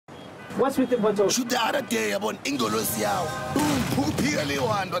What's with the bottle? Shoot the other day about Ingolosiao. Boom, purely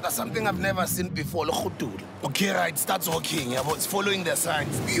one, but that's something I've never seen before. Okay, right, starts walking. It's following the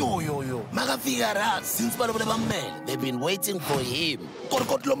signs. Yo. Maga figure out since man, they've been waiting for him.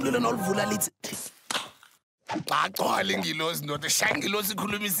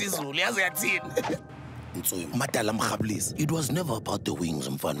 It was never about the wings,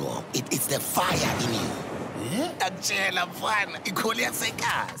 Mfanwa. It's the fire in you.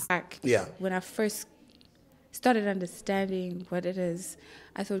 Yeah. When I first started understanding what it is,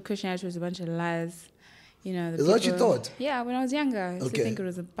 I thought Christianity was a bunch of lies. You know, Is what you thought? Yeah, when I was younger, I used to Okay. think it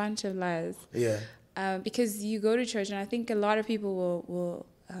was a bunch of lies. Yeah. Because you go to church, and I think a lot of people will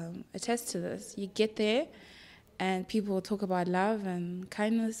attest to this. You get there, and people will talk about love and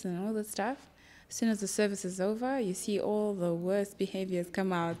kindness and all that stuff. As soon as the service is over, you see all the worst behaviors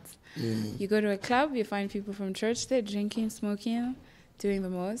come out. You go to a club, you find people from church there drinking, smoking, doing the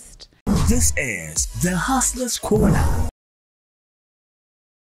most. This is the Hustler's Corner.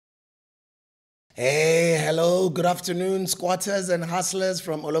 Hey, hello, good afternoon, squatters and hustlers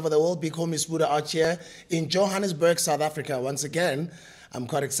from all over the world. Big homie Spuda out here in Johannesburg, South Africa. Once again, I'm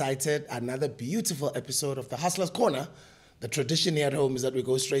quite excited. Another beautiful episode of the Hustler's Corner. The tradition here at home is that we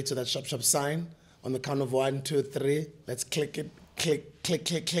go straight to that shop sign on the count of 1, 2, 3. Let's click it. Click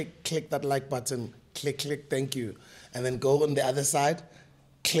that like button. Click, thank you. And then go on the other side,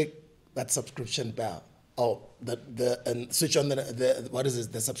 click that subscription bell. And switch on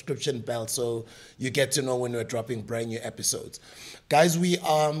the subscription bell so you get to know when we're dropping brand new episodes. Guys, we've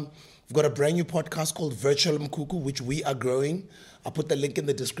got a brand new podcast called Virtual Mkuku, which we are growing. I'll put the link in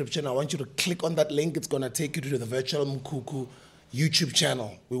the description. I want you to click on that link. It's going to take you to the Virtual Mkuku YouTube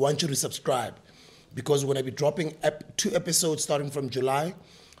channel. We want you to subscribe because we're going to be dropping 2 episodes starting from July.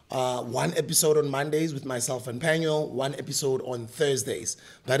 1 episode on Mondays with myself and Penuel, 1 episode on Thursdays.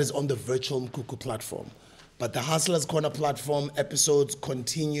 That is on the Virtual Mkuku platform. But the Hustlers Corner platform episodes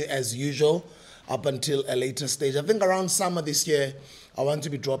continue as usual up until a later stage. I think around summer this year, I want to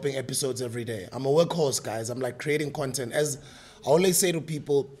be dropping episodes every day. I'm a workhorse, guys. I'm like creating content. As I always say to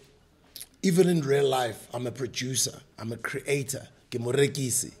people, even in real life, I'm a producer. I'm a creator.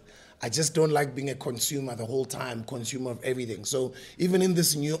 I just don't like being a consumer the whole time, consumer of everything. So even in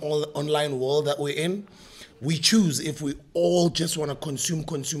this new online world that we're in, we choose if we all just want to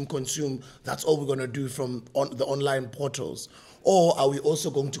consume. That's all we're going to do from the online portals. Or are we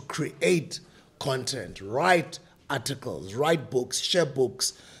also going to create content, write articles, write books, share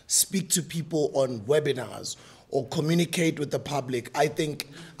books, speak to people on webinars, or communicate with the public? I think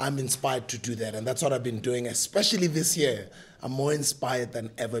I'm inspired to do that. And that's what I've been doing, especially this year. I'm more inspired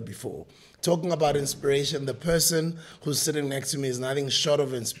than ever before. Talking about inspiration, the person who's sitting next to me is nothing short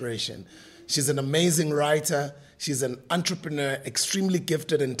of inspiration. She's an amazing writer. She's an entrepreneur, extremely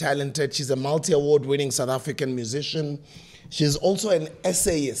gifted and talented. She's a multi-award winning South African musician. She's also an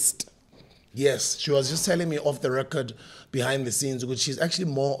essayist. Yes, she was just telling me off the record behind the scenes, which she's actually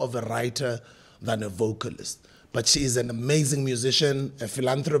more of a writer than a vocalist. But she is an amazing musician, a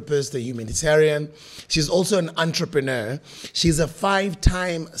philanthropist, a humanitarian. She's also an entrepreneur. She's a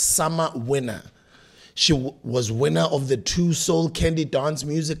 5-time summer winner. She was winner of the 2 Soul Candy Dance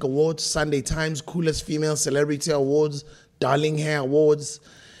Music Awards, Sunday Times Coolest Female Celebrity Awards, Darling Hair Awards.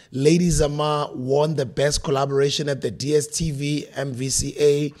 Lady Zamar won the Best Collaboration at the DSTV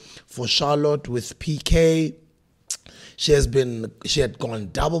MVCA for Charlotte with PK. She has gone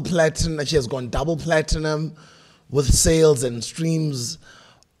double platinum with sales and streams.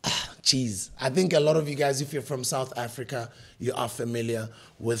 I think a lot of you guys, if you're from South Africa, you are familiar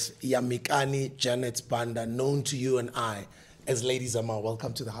with Yamikani Janet Banda, known to you and I as Lady Zamar.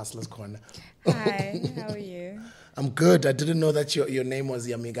 Welcome to the Hustlers Corner. Hi, how are you? I'm good. I didn't know that your name was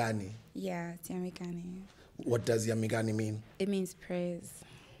Yamigani. Yeah, it's Yamikani. What does Yamigani mean? It means praise.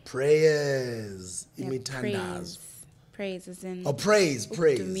 Praise. Yeah, Imithandazo. Praise as in... Oh, praise.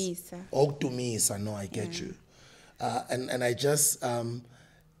 Ukudumisa. Ukudumisa. No, I get you. And I just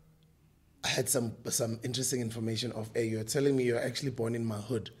had some interesting information of you're telling me you're actually born in my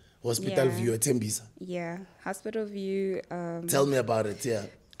hood, Hospital View at Tembisa. Yeah, Hospital View. Tell me about it, yeah.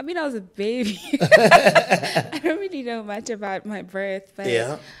 I mean, I was a baby. I don't really know much about my birth,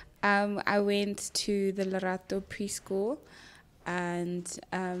 but I went to the Lerato preschool, and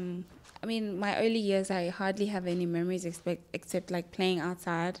I mean, my early years, I hardly have any memories except like playing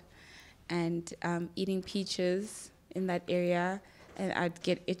outside and eating peaches in that area, and I'd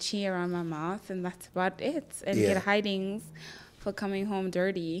get itchy around my mouth, and that's about it. And get hidings for coming home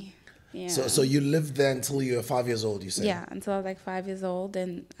dirty. Yeah. So you lived there until you were 5 years old, you said? Yeah, until I was like 5 years old,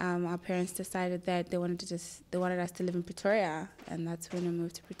 and our parents decided that they wanted us to live in Pretoria, and that's when we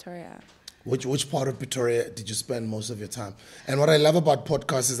moved to Pretoria. Which part of Pretoria did you spend most of your time? And what I love about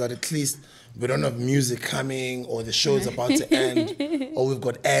podcasts is that at least we don't have music coming, or the show's about to end, or we've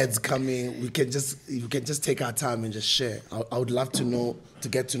got ads coming. We can just take our time and just share. I would love to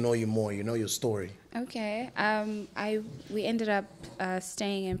get to know you more. Your story. Okay. We ended up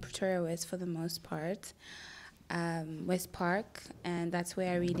staying in Pretoria West for the most part, West Park, and that's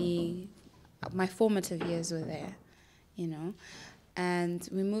where my formative years were there, And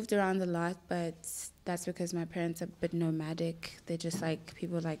we moved around a lot, but that's because my parents are a bit nomadic. They're just like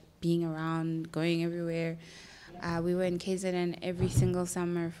people like being around, going everywhere. We were in KZN every single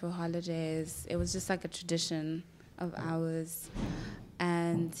summer for holidays. It was just like a tradition of ours.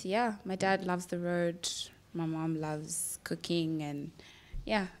 And yeah, my dad loves the road. My mom loves cooking, and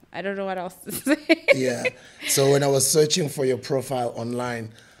yeah, I don't know what else to say. Yeah. So when I was searching for your profile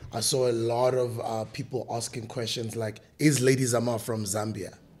online, I saw a lot of people asking questions like, is Lady Zamar from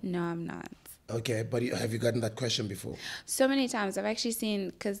Zambia? No, I'm not. Okay, but have you gotten that question before? So many times. I've actually seen,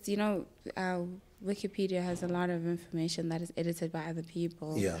 because, Wikipedia has a lot of information that is edited by other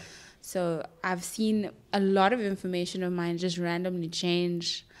people. Yeah. So I've seen a lot of information of mine just randomly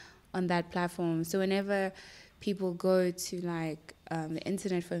change on that platform. So whenever people go to the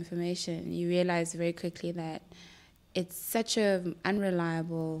internet for information, you realize very quickly that it's such an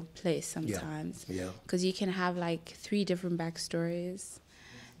unreliable place sometimes. Yeah. Because you can have 3 different backstories.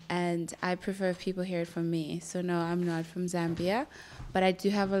 And I prefer if people hear it from me. So no, I'm not from Zambia, but I do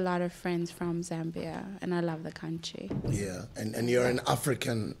have a lot of friends from Zambia, and I love the country. Yeah, and you're an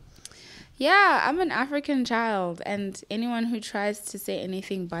African. Yeah, I'm an African child, and anyone who tries to say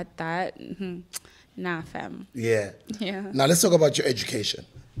anything but that, nah, fam. Yeah. Yeah. Now let's talk about your education.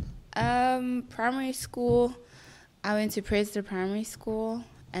 Primary school, I went to Preston Primary School,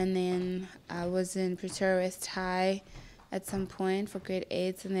 and then I was in Pretoria West High at some point for grade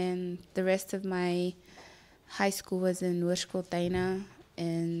 8, and then the rest of my high school was in Hoërskool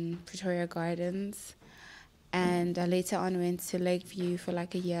in Pretoria Gardens, and I later on went to Lakeview for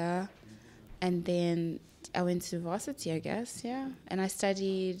a year, and then I went to varsity, I guess, yeah, and I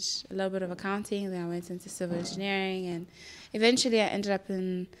studied a little bit of accounting, then I went into civil engineering, and eventually I ended up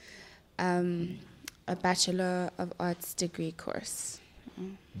in a Bachelor of Arts degree course.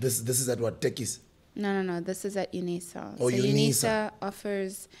 This is at what, Tekkies? No. This is at UNISA. Oh, so UNISA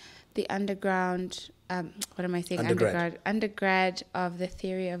offers the underground, undergrad of the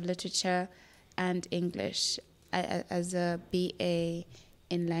theory of literature and English as a BA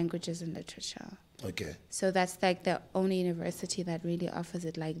in languages and literature. Okay. So that's the only university that really offers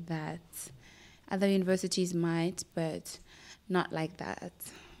it like that. Other universities might, but not like that.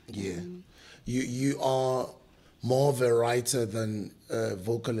 Yeah. You are more of a writer than a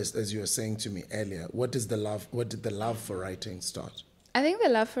vocalist, as you were saying to me earlier. What did the love for writing start? I think the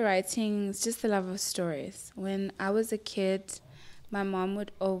love for writing is just the love of stories. When I was a kid, my mom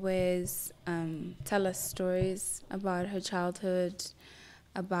would always tell us stories about her childhood,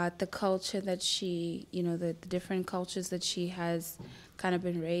 about the culture that she, the different cultures that she has kind of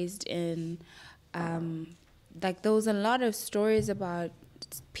been raised in. There was a lot of stories about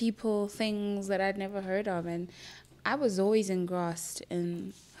people, things that I'd never heard of, and I was always engrossed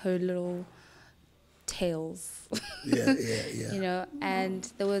in her little tales. Yeah.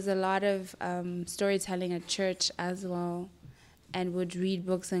 And there was a lot of storytelling at church as well, and would read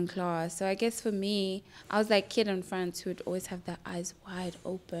books in class. So I guess for me, I was like kid in front who would always have their eyes wide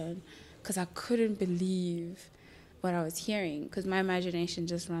open because I couldn't believe what I was hearing, because my imagination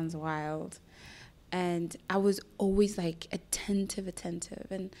just runs wild. And I was always attentive.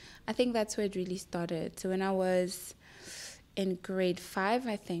 And I think that's where it really started. So when I was in grade 5,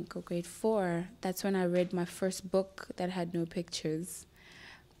 I think, or grade 4, that's when I read my first book that had no pictures.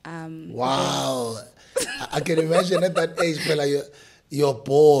 Wow. I can imagine at that age, Bella, you're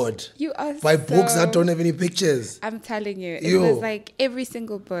bored. You are by books that don't have any pictures. I'm telling you. It was every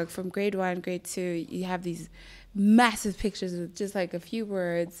single book from grade 1, grade 2, you have these massive pictures with just a few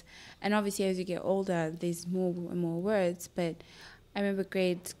words, and obviously as you get older there's more and more words. But I remember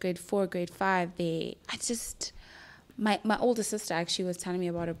grade 4, grade 5, my older sister actually was telling me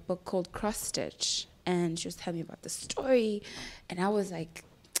about a book called Cross Stitch, and she was telling me about the story, and I was like,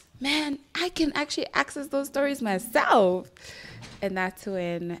 man, I can actually access those stories myself. And that's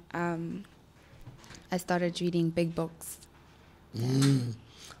when I started reading big books.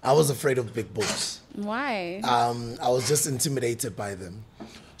 I was afraid of big books. Why? I was just intimidated by them.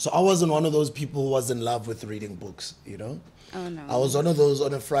 So I wasn't one of those people who was in love with reading books, you know? Oh, no. I was one of those,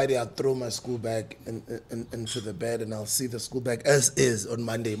 on a Friday, I'd throw my school bag into the bed and I'll see the school bag as is on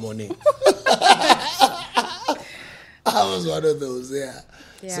Monday morning. I was one of those, yeah.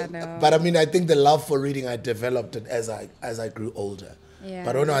 Yeah, So, no. but I mean, I think the love for reading, I developed it as I grew older. Yeah.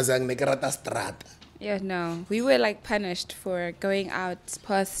 But when I was young, nekarata strata. Yeah, no. We were like punished for going out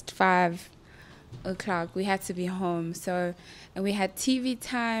past 5 o'clock. We had to be home. So, and we had TV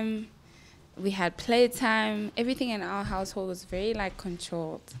time, we had playtime. Everything in our household was very like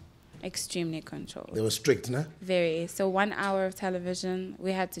controlled, extremely controlled. They were strict, no? Very. So 1 hour of television,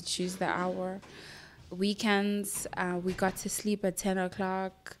 we had to choose the hour. Weekends, we got to sleep at 10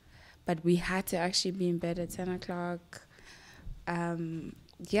 o'clock, but we had to actually be in bed at 10 o'clock.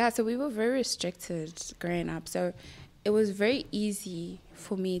 Yeah, so we were very restricted growing up. So it was very easy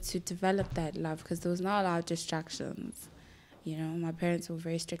for me to develop that love because there was not a lot of distractions. You know, my parents were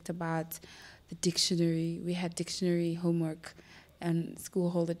very strict about the dictionary. We had dictionary homework and school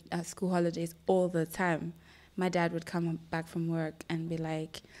holidays all the time. My dad would come back from work and be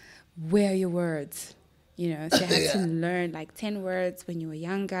like, where are your words? You know, so you had to learn like 10 words when you were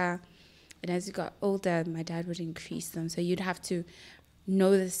younger. And as you got older, my dad would increase them. So you'd have to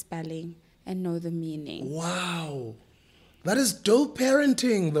know the spelling and know the meaning. Wow. That is dope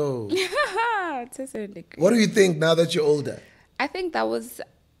parenting, though. To a certain degree. What do you think now that you're older? I think that was,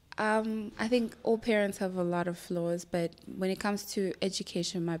 I think all parents have a lot of flaws, but when it comes to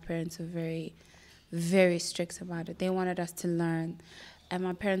education, my parents were very, very strict about it. They wanted us to learn. And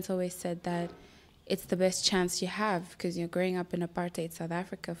my parents always said that it's the best chance you have because you're growing up in apartheid South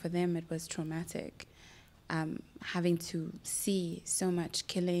Africa. For them, it was traumatic. Having to see so much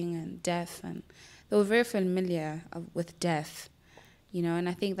killing and death, and they were very familiar with death, you know. And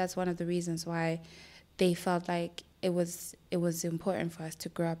I think that's one of the reasons why they felt like it was important for us to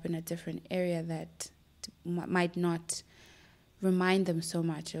grow up in a different area that might not remind them so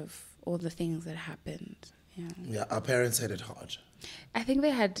much of all the things that happened. You know? Yeah, our parents had it hard. I think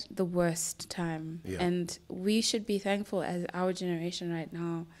they had the worst time, Yeah. and we should be thankful as our generation right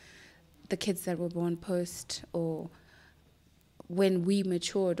now. The kids that were born post or when we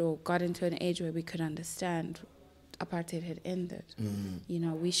matured or got into an age where we could understand apartheid had ended. You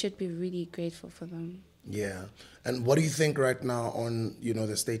know, we should be really grateful for them. Yeah. And what do you think right now on, you know,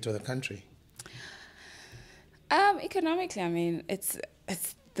 the state of the country? Economically, I mean, it's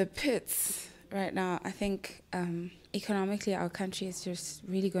the pits right now. I think economically our country is just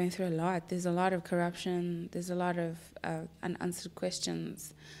really going through a lot. There's a lot of corruption. There's a lot of unanswered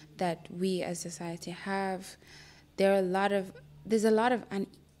questions that we as society have. There's a lot of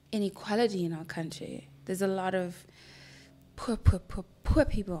inequality in our country. There's a lot of poor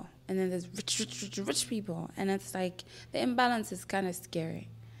people, and then there's rich people, and it's like the imbalance is kind of scary,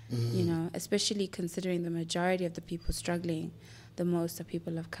 you know, especially considering the majority of the people struggling the most are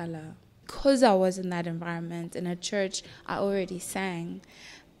people of color. Because I was in that environment in a church, I already sang.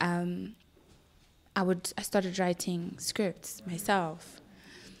 I started writing scripts myself.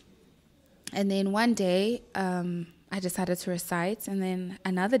 And then one day, I decided to recite, and then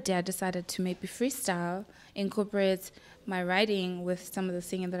another day I decided to maybe freestyle, incorporate my writing with some of the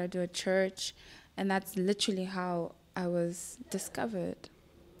singing that I do at church, and that's literally how I was discovered.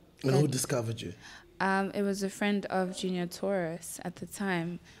 And who discovered you? It was a friend of Junior Taurus at the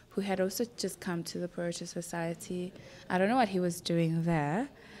time, who had also just come to the Poetry Society. I don't know what he was doing there,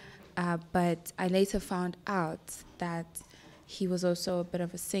 but I later found out that he was also a bit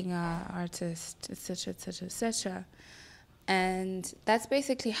of a singer, artist, etc., etc., etc. And that's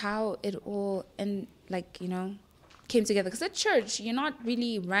basically how it all, came together. Because at church, you're not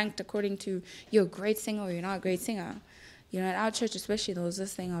really ranked according to you're a great singer or you're not a great singer. You know, at our church especially, there was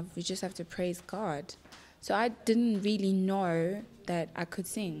this thing of we just have to praise God. So I didn't really know that I could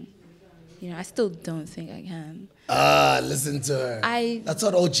sing. You know, I still don't think I can. Listen to her. That's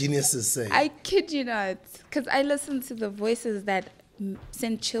what all geniuses say. I kid you not. Because I listen to the voices that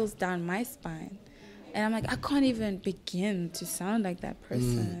send chills down my spine. And I'm like, I can't even begin to sound like that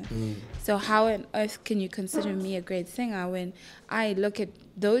person. So how on earth can you consider me a great singer when I look at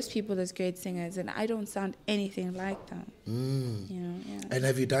those people as great singers and I don't sound anything like them? You know, yeah. And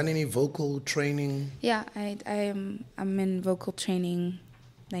have you done any vocal training? Yeah, I'm in vocal training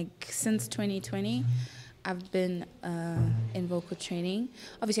like since 2020. I've been in vocal training.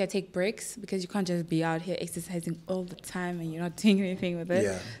 Obviously, I take breaks because you can't just be out here exercising all the time and you're not doing anything with it.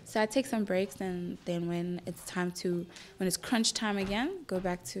 Yeah. So I take some breaks, and then when it's crunch time again, go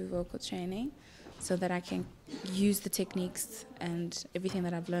back to vocal training. so that I can use the techniques and everything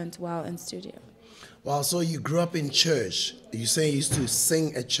that I've learned while in studio. Wow, so you grew up in church. You say you used to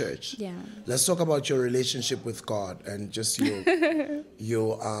sing at church. Yeah. Let's talk about your relationship with God and just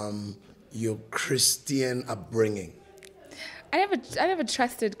your Christian upbringing. I never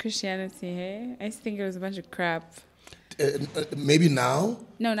trusted Christianity. Hey? I used to think it was a bunch of crap. Maybe now?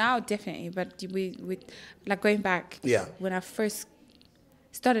 No, now definitely. But we like going back. Yeah. When I first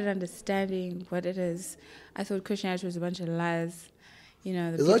started understanding what it is, I thought Christianity was a bunch of lies. You know,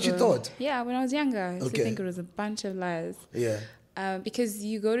 Is that what you thought? Yeah, when I was younger, I used to Okay. think it was a bunch of lies. Yeah. Because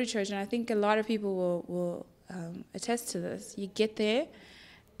you go to church, and I think a lot of people will attest to this. You get there,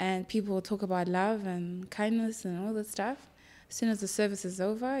 and people will talk about love and kindness and all this stuff. As soon as the service is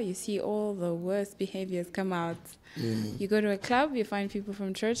over, you see all the worst behaviors come out. You go to a club, you find people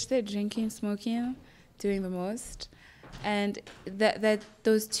from church there drinking, smoking, doing the most. And that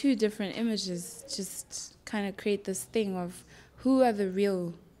those two different images just kind of create this thing of who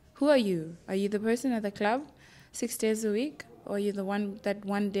are you? Are you the person at the club 6 days a week? Or are you that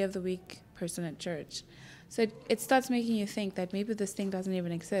one day of the week person at church? So it starts making you think that maybe this thing doesn't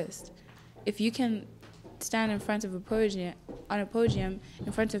even exist. If you can stand in front of on a podium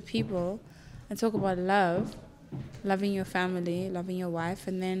in front of people and talk about love, loving your family, loving your wife,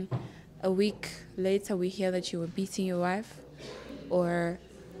 and then a week later we hear that you were beating your wife or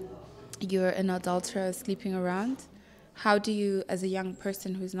you're an adulterer sleeping around, how do you, as a young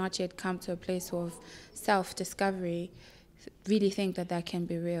person who's not yet come to a place of self-discovery, really think that can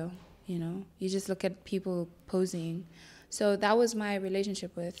be real? You know, you just look at people posing. So that was my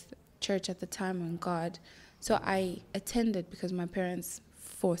relationship with church at the time and God. So I attended because my parents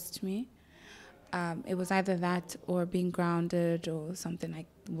forced me. It was either that or being grounded or something like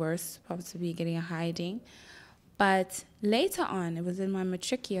worse, possibly getting a hiding. But later on, it was in my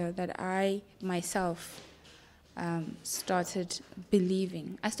matric year that I myself started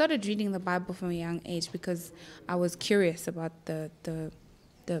believing. I started reading the Bible from a young age because I was curious about the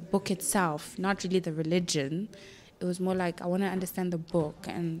book itself, not really the religion. It was more like I want to understand the book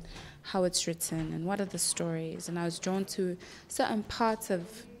and how it's written and what are the stories. And I was drawn to certain parts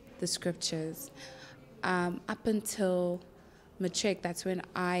of the scriptures. Up until matric, that's when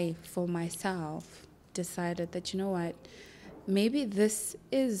I, for myself, decided that, you know what, maybe this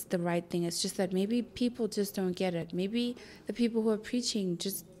is the right thing. It's just that maybe people just don't get it. Maybe the people who are preaching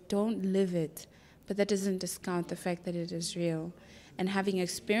just don't live it. But that doesn't discount the fact that it is real. And having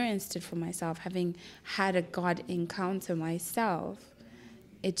experienced it for myself, having had a God encounter myself,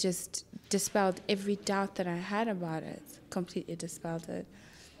 it just dispelled every doubt that I had about it, completely dispelled it.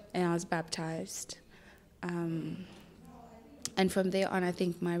 And I was baptized. And from there on, I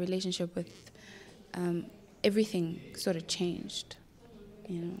think my relationship with everything sort of changed,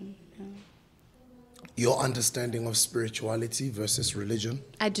 you know. Yeah. Your understanding of spirituality versus religion?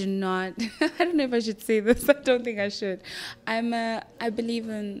 I do not. I don't know if I should say this. I don't think I should. I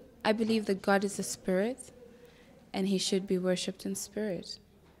believe that God is a spirit, and He should be worshipped in spirit.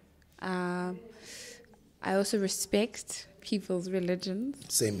 I also respect people's religions.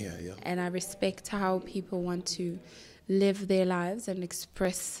 Same here, yeah. And I respect how people want to live their lives and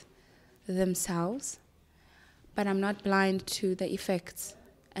express themselves. But I'm not blind to the effects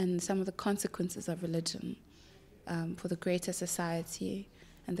and some of the consequences of religion for the greater society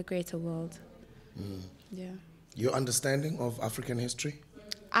and the greater world. Yeah. Your understanding of African history?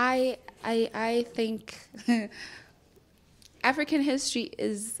 I think African history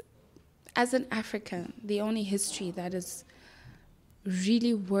is, as an African, the only history that is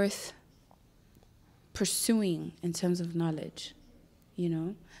really worth pursuing in terms of knowledge, you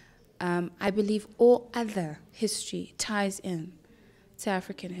know. I believe all other history ties in to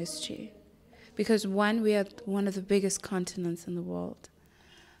African history because one, we are one of the biggest continents in the world.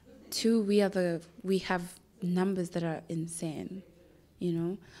 Two, we have numbers that are insane, you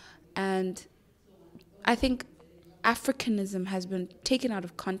know. And I think Africanism has been taken out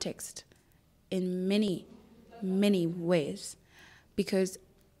of context in many, many ways because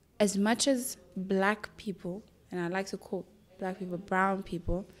as much as black people, and I like to call black people brown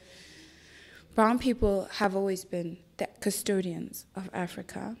people have always been the custodians of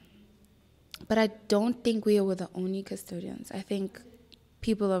Africa. But I don't think we were the only custodians. I think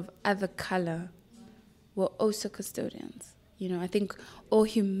people of other color were also custodians. You know, I think all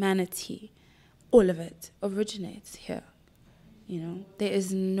humanity, all of it originates here. You know, there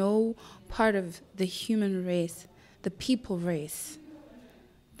is no part of the human race, the people race,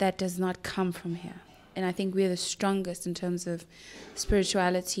 that does not come from here. And I think we're the strongest in terms of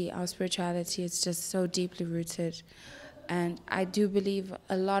spirituality. Our spirituality is just so deeply rooted. And I do believe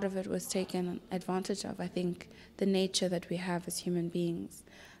a lot of it was taken advantage of. I think the nature that we have as human beings,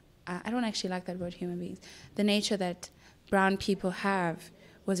 I don't actually like that word, human beings, the nature that brown people have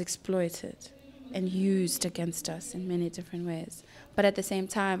was exploited and used against us in many different ways. But at the same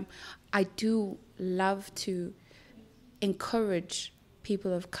time, I do love to encourage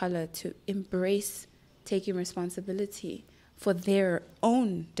people of color to embrace taking responsibility for their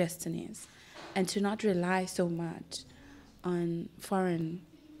own destinies and to not rely so much on foreign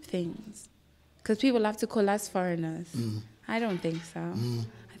things. Because people love to call us foreigners. I don't think so.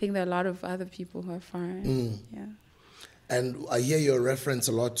 I think there are a lot of other people who are foreign. Yeah. And I hear your reference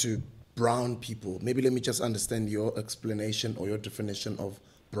a lot to brown people. Maybe let me just understand your explanation or your definition of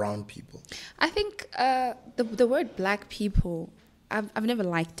brown people. I think the word black people, I've never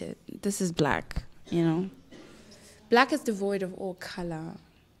liked it. This is black, you know. Black is devoid of all color.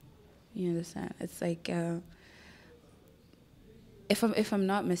 You understand? It's like, if I'm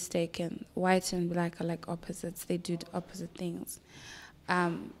not mistaken, white and black are like opposites. They do opposite things.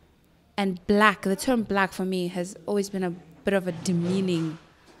 And black, the term black for me has always been a bit of a demeaning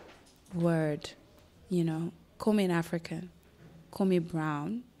word, you know. Call me an African, call me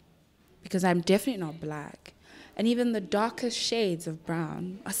brown, because I'm definitely not black. And even the darkest shades of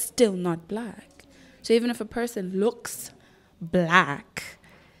brown are still not black. So even if a person looks black,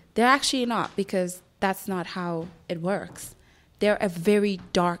 they're actually not, because that's not how it works. They're a very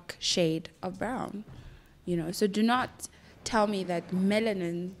dark shade of brown, you know. So do not tell me that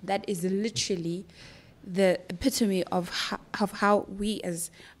melanin, that is literally the epitome of how we as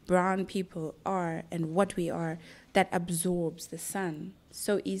brown people are and what we are, that absorbs the sun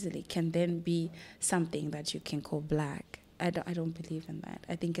so easily, can then be something that you can call black. I don't believe in that.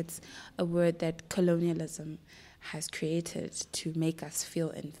 I think it's a word that colonialism has created to make us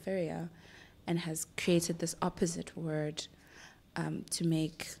feel inferior, and has created this opposite word to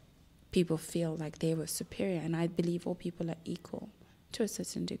make people feel like they were superior. And I believe all people are equal to a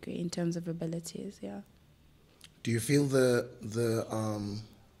certain degree in terms of abilities, yeah. Do you feel the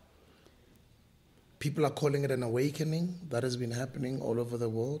people are calling it an awakening that has been happening all over the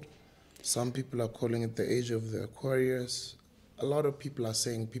world? Some people are calling it the age of the Aquarius. A lot of people are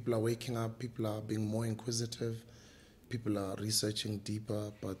saying people are waking up, people are being more inquisitive, people are researching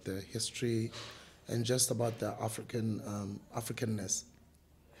deeper about their history and just about their Africanness,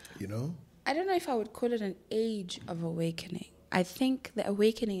 you know? I don't know if I would call it an age of awakening. I think the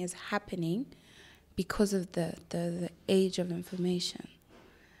awakening is happening because of the age of information.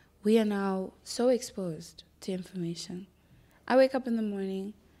 We are now so exposed to information. I wake up in the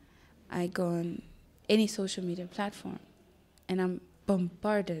morning, I go on any social media platform, and I'm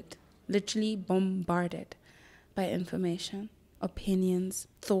bombarded, literally bombarded by information, opinions,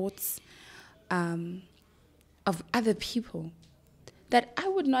 thoughts of other people that I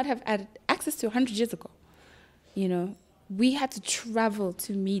would not have had access to 100 years ago. You know, we had to travel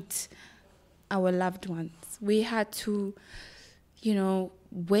to meet our loved ones. We had to, you know,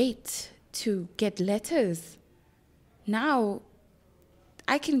 wait to get letters. Now,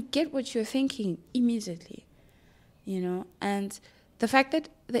 I can get what you're thinking immediately, you know, and the fact that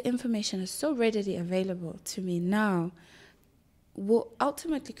the information is so readily available to me now will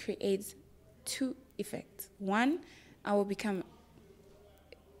ultimately create two effects. One, I will become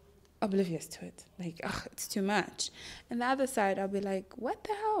oblivious to it, like, oh, it's too much. And the other side, I'll be like, what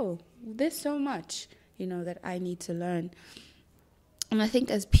the hell? There's so much, you know, that I need to learn. And I think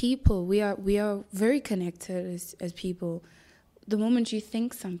as people, we are very connected as people. The moment you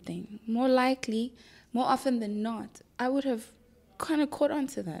think something, more likely, more often than not, I would have kind of caught on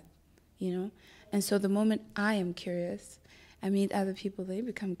to that, you know. And so the moment I am curious, I meet other people, they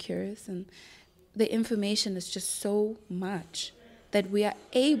become curious, and the information is just so much that we are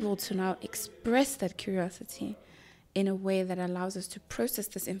able to now express that curiosity in a way that allows us to process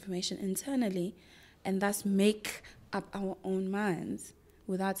this information internally and thus make up our own minds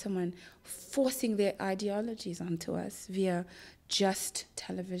without someone forcing their ideologies onto us via just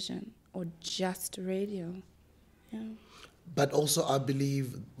television or just radio. Yeah. But also I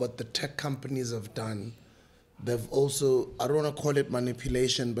believe what the tech companies have done, they've also, I don't want to call it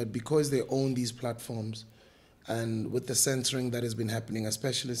manipulation, but because they own these platforms, and with the censoring that has been happening,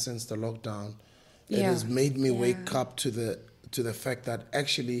 especially since the lockdown, it has made me wake up to the fact that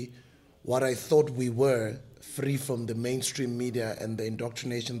actually what I thought we were, free from the mainstream media and the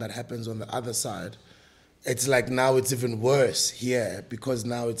indoctrination that happens on the other side, it's like now it's even worse here because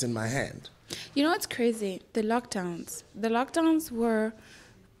now it's in my hand. You know what's crazy? The lockdowns were,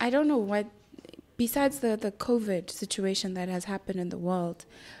 I don't know what, besides the COVID situation that has happened in the world,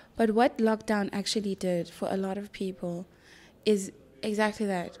 But what lockdown actually did for a lot of people is exactly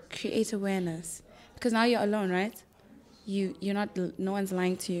that, create awareness. Because now you're alone, right? You're not, no one's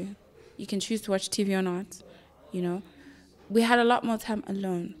lying to you. You can choose to watch TV or not, you know. We had a lot more time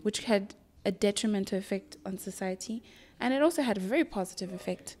alone, which had a detrimental effect on society. And it also had a very positive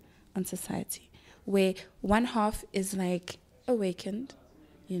effect on society, where one half is like awakened,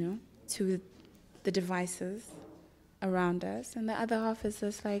 you know, to the devices around us, and the other half is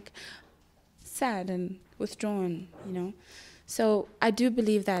just like sad and withdrawn, you know. So I do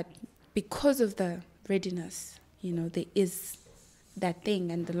believe that because of the readiness, you know, there is that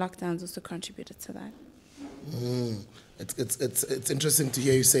thing, and the lockdowns also contributed to that. It's interesting to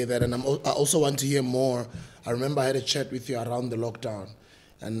hear you say that, and I also want to hear more. I remember I had a chat with you around the lockdown,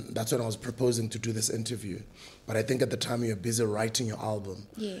 and that's when I was proposing to do this interview. But I think at the time you were busy writing your album.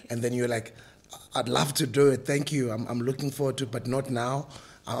 Yes. And then you were like, I'd love to do it, thank you, I'm looking forward to it, but not now.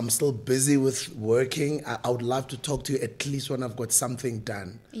 I'm still busy with working. I would love to talk to you at least when I've got something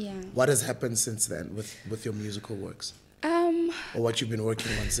done. Yeah. What has happened since then with your musical works? Or what you've been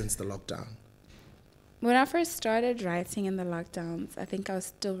working on since the lockdown? When I first started writing in the lockdowns, I think I was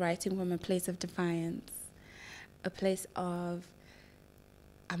still writing from a place of defiance, a place of,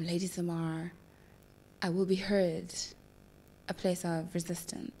 I'm Lady Zamar, I will be heard, a place of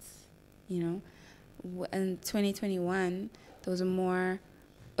resistance, you know. In 2021, there was a more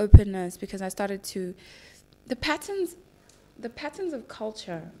openness because I started to, the patterns of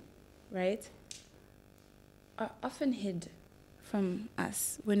culture, right, are often hid from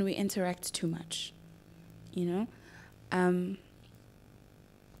us when we interact too much. You know,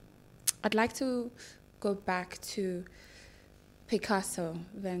 I'd like to go back to Picasso,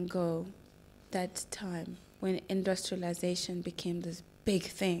 Van Gogh, that time when industrialization became this big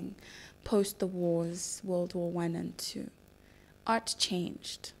thing, post the wars, World War I and II. Art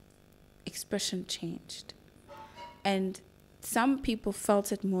changed, expression changed, and some people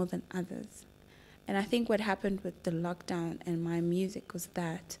felt it more than others. And I think what happened with the lockdown and my music was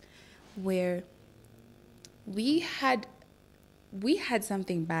that, where we had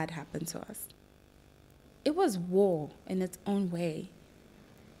something bad happen to us. It was war in its own way.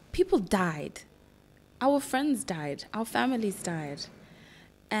 People died. Our friends died. Our families died.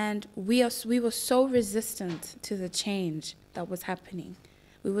 And we were so resistant to the change that was happening.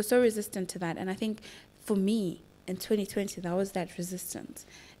 We were so resistant to that. And I think for me, in 2020, that was that resistance.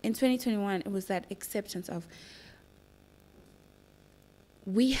 In 2021, it was that acceptance of,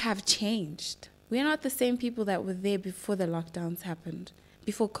 we have changed. We're not the same people that were there before the lockdowns happened,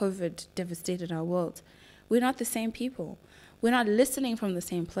 before COVID devastated our world. We're not the same people. We're not listening from the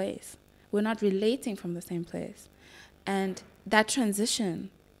same place. We're not relating from the same place. And that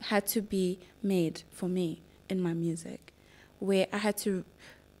transition had to be made for me in my music, where I had to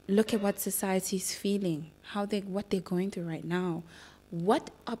look at what society's feeling, what they're going through right now. What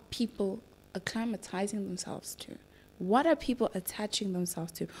are people acclimatizing themselves to? What are people attaching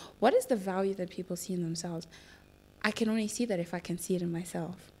themselves to? What is the value that people see in themselves? I can only see that if I can see it in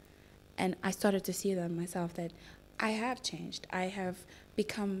myself. And I started to see that in myself, that I have changed. I have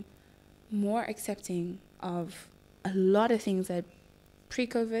become more accepting of a lot of things that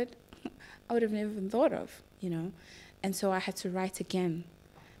pre-COVID I would have never even thought of, you know. And so I had to write again,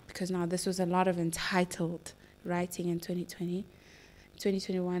 because now this was a lot of entitled writing in 2020.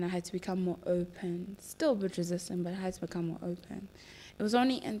 2021, I had to become more open, still a bit resistant, but I had to become more open. It was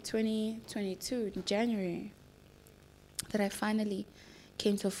only in 2022, in January, that I finally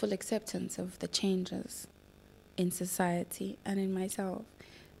came to a full acceptance of the changes in society and in myself.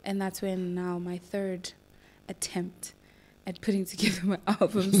 And that's when now my third attempt at putting together my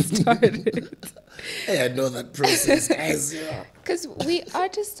album started. Hey, I know that process, guys. Because we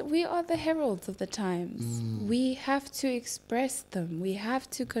are the heralds of the times. We have to express them. We have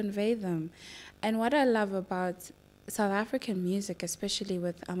to convey them. And what I love about South African music, especially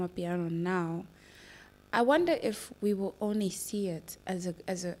with Amapiano now, I wonder if we will only see it as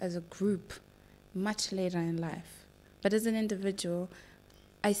a group much later in life. But as an individual,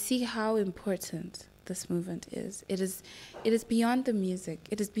 I see how important this movement is. It is beyond the music.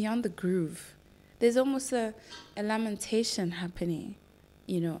 It is beyond the groove. There's almost a lamentation happening,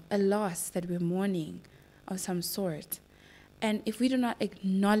 you know, a loss that we're mourning of some sort. And if we do not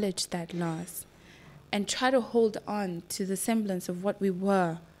acknowledge that loss and try to hold on to the semblance of what we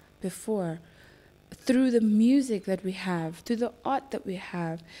were before, through the music that we have, through the art that we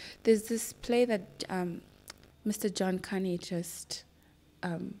have, there's this play that Mr. John Kani just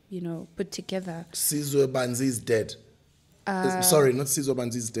put together. Sizwe Banzi is dead. Sorry, not Sizwe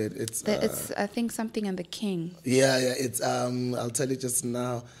Banzi's dead. It's I think something and the King. Yeah, it's I'll tell you just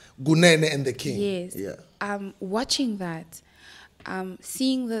now. Gunene and the King. Yes. Yeah. Watching that,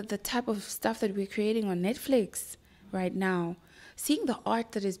 seeing the type of stuff that we're creating on Netflix right now, seeing the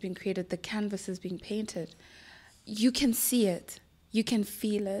art that is being created, the canvases being painted, you can see it, you can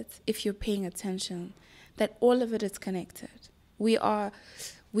feel it if you're paying attention, that all of it is connected. We are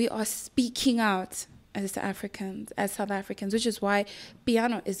speaking out as Africans, as South Africans, which is why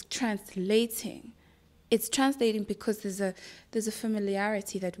piano is translating. It's translating because there's a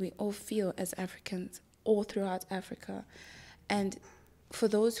familiarity that we all feel as Africans all throughout Africa. And for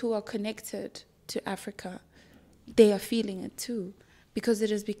those who are connected to Africa, they are feeling it too, because it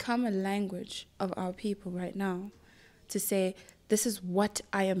has become a language of our people right now to say, this is what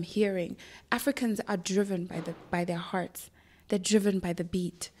I am hearing. Africans are driven by their hearts. They're driven by the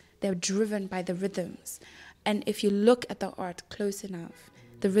beat. They're driven by the rhythms. And if you look at the art close enough,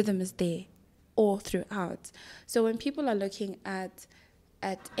 the rhythm is there all throughout. So when people are looking at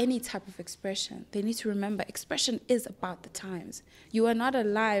any type of expression, they need to remember expression is about the times. You are not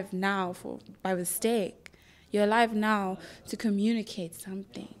alive now by mistake. You're alive now to communicate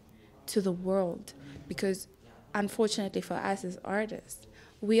something to the world, because unfortunately for us as artists,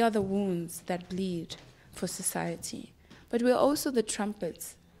 we are the wounds that bleed for society. But we're also the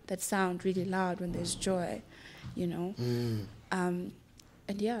trumpets that sound really loud when there's joy, you know. And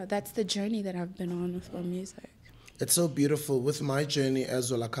yeah, that's the journey that I've been on with my music. It's so beautiful. With my journey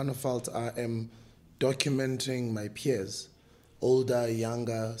as well, I kind of felt I am documenting my peers, older,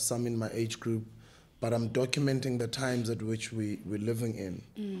 younger, some in my age group, but I'm documenting the times at which we're living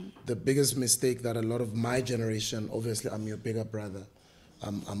in. The biggest mistake that a lot of my generation, obviously I'm your bigger brother,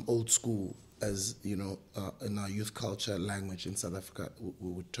 I'm old school, as you know, in our youth culture language in South Africa,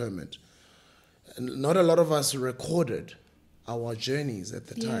 we would term it. And not a lot of us recorded our journeys at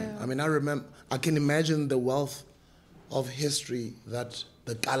the time. I mean, I can imagine the wealth of history that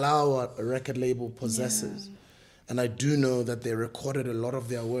the Kalawa record label possesses. Yeah. And I do know that they recorded a lot of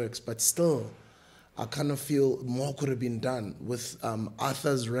their works, but still, I kind of feel more could have been done with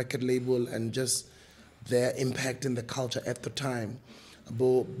Arthur's record label and just their impact in the culture at the time.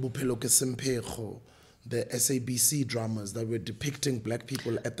 The SABC dramas that were depicting black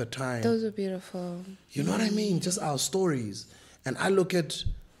people at the time. Those were beautiful. You know what I mean? Just our stories. And I look at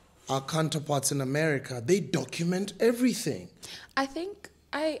our counterparts in America, they document everything. I think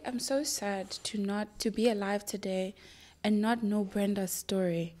I am so sad to be alive today and not know Brenda's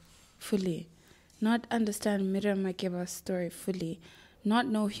story fully, not understand Miriam Makeba's story fully, not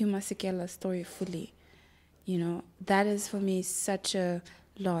know Hugh Masekela's story fully. You know, that is for me such a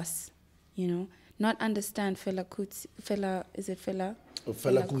loss, you know. Not understand Fela Kuti. Is it Fela? Oh,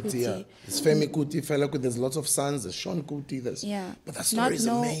 Fela Kuti, yeah. It's Femi Kuti, Fela Kuti. There's lots of sons. There's Sean Kuti. But that story is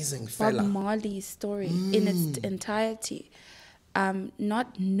amazing. Bob Marley's story in its entirety.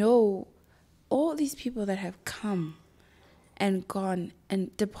 Not know all these people that have come and gone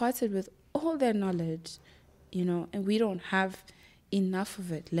and departed with all their knowledge, you know, and we don't have enough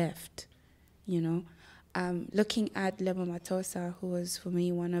of it left, you know. Looking at Lebo Mathosa, who was for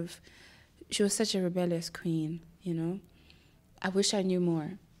me she was such a rebellious queen, you know. I wish I knew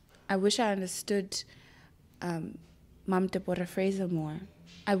more. I wish I understood Mam Deborah Fraser more.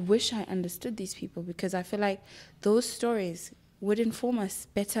 I wish I understood these people, because I feel like those stories would inform us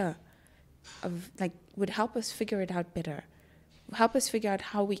better, would help us figure it out better, help us figure out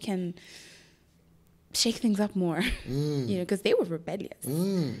how we can shake things up more, you know, because they were rebellious.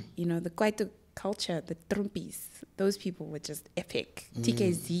 You know, the Kwaito culture, the Trumpis, those people were just epic.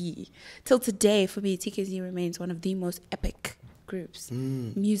 TKZ. Till today, for me, TKZ remains one of the most epic groups,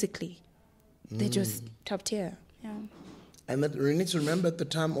 musically. They're just top tier. Yeah. And that we need to remember at the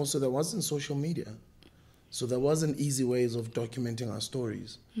time also there wasn't social media. So there wasn't easy ways of documenting our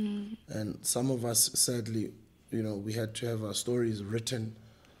stories. And some of us, sadly, you know, we had to have our stories written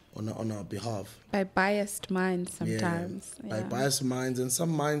on our behalf. By biased minds sometimes. By biased minds, and some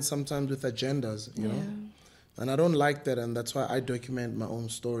minds sometimes with agendas, you know. And I don't like that, and that's why I document my own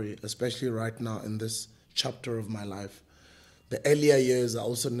story, especially right now in this chapter of my life. The earlier years I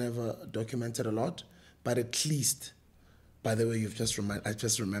also never documented a lot, but at least, by the way, I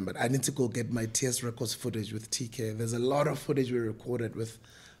just remembered, I need to go get my TS Records footage with TK. There's a lot of footage we recorded with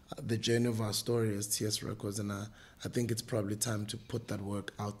the journey of our story as TS Records, and I think it's probably time to put that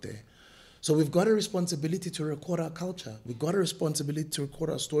work out there. So we've got a responsibility to record our culture. We've got a responsibility to record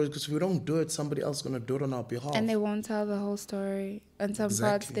our stories, because if we don't do it, somebody else is going to do it on our behalf. And they won't tell the whole story. And some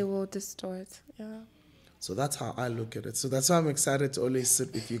parts they will distort. Yeah. So that's how I look at it. So that's why I'm excited to always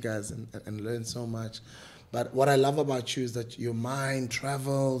sit with you guys and learn so much. But what I love about you is that your mind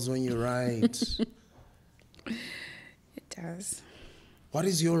travels when you write. It does. What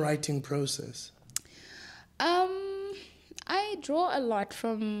is your writing process? I draw a lot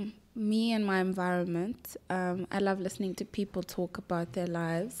from me and my environment. I love listening to people talk about their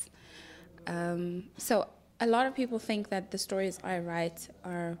lives. So a lot of people think that the stories I write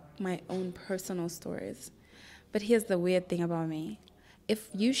are my own personal stories. But here's the weird thing about me. If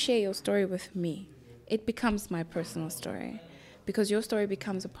you share your story with me, it becomes my personal story because your story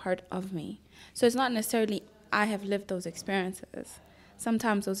becomes a part of me. So it's not necessarily I have lived those experiences.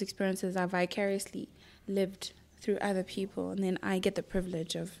 Sometimes those experiences are vicariously lived through other people, and then I get the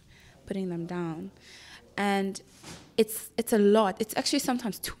privilege of putting them down. And it's a lot. It's actually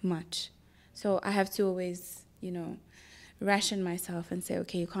sometimes too much. So I have to always, ration myself and say,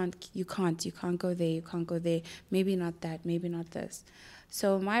 okay, you can't go there, maybe not that, maybe not this.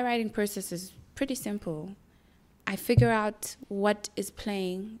 So my writing process is pretty simple. I figure out what is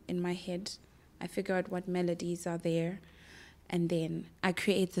playing in my head. I figure out what melodies are there. And then I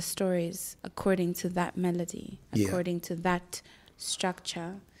create the stories according to that melody, according to that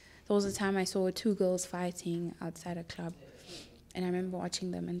structure. There was a time I saw two girls fighting outside a club. And I remember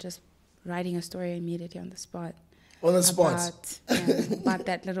watching them and just writing a story immediately on the spot. On the spot? About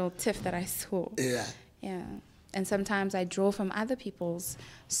that little tiff that I saw. Yeah. Yeah. And sometimes I draw from other people's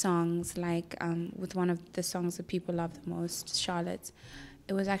songs, like with one of the songs that people love the most, Charlotte.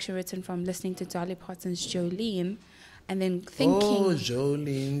 It was actually written from listening to Dolly Parton's Jolene and then thinking... Oh,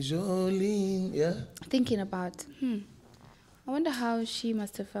 Jolene, yeah. Thinking about, I wonder how she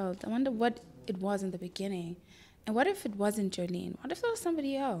must have felt. I wonder what it was in the beginning. And what if it wasn't Jolene? What if it was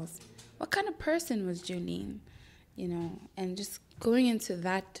somebody else? What kind of person was Jolene? And just going into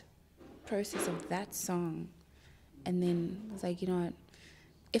that process of that song. And then I was like, you know what?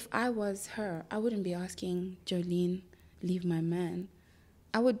 If I was her, I wouldn't be asking Jolene, leave my man.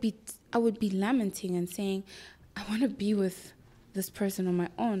 I would be lamenting and saying, I want to be with this person on my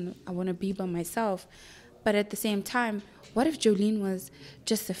own. I want to be by myself. But at the same time, what if Jolene was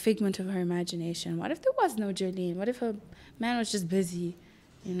just a figment of her imagination? What if there was no Jolene? What if her man was just busy,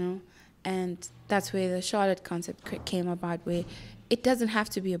 And that's where the Charlotte concept came about, where it doesn't have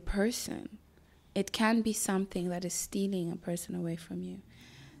to be a person. It can be something that is stealing a person away from you.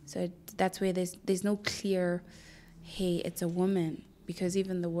 So that's where there's no clear, hey, it's a woman. Because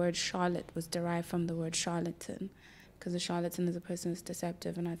even the word Charlotte was derived from the word charlatan. Because a charlatan is a person who's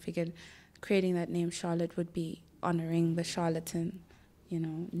deceptive. And I figured creating that name Charlotte would be honoring the charlatan,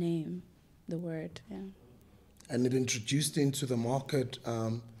 name, the word. Yeah. And it introduced into the market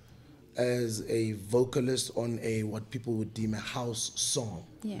as a vocalist on what people would deem a house song.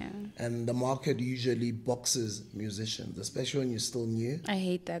 Yeah. And the market usually boxes musicians, especially when you're still new. I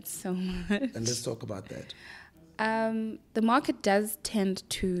hate that so much. And let's talk about that. The market does tend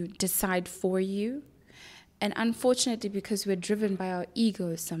to decide for you. And unfortunately, because we're driven by our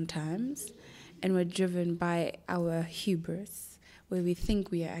egos sometimes, and we're driven by our hubris, where we think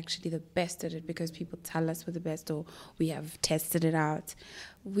we are actually the best at it because people tell us we're the best or we have tested it out,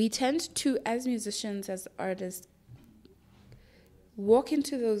 we tend to, as musicians, as artists, walk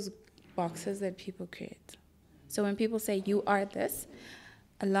into those boxes that people create. So when people say, you are this,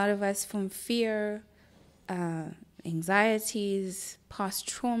 a lot of us from fear, anxieties, past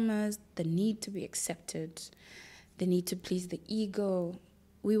traumas, the need to be accepted, the need to please the ego,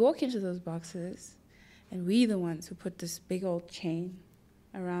 we walk into those boxes and we're the ones who put this big old chain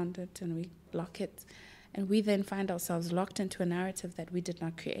around it and we lock it. And we then find ourselves locked into a narrative that we did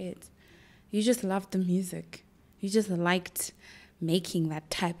not create. You just loved the music. You just liked making that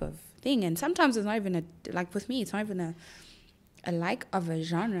type of thing. And sometimes it's not even like with me, it's not even a like of a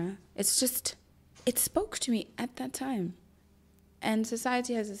genre. It's just, it spoke to me at that time. And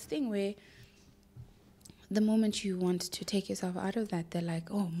society has this thing where the moment you want to take yourself out of that, they're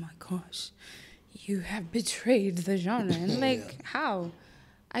like, oh my gosh, you have betrayed the genre. And like, how?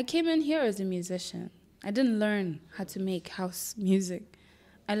 I came in here as a musician. I didn't learn how to make house music.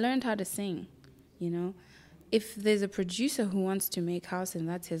 I learned how to sing, If there's a producer who wants to make house and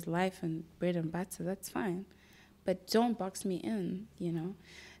that's his life and bread and butter, that's fine. But don't box me in,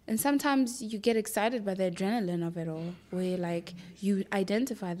 And sometimes you get excited by the adrenaline of it all, where like you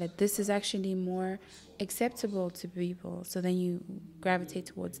identify that this is actually more acceptable to people. So then you gravitate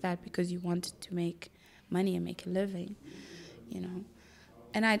towards that because you want to make money and make a living,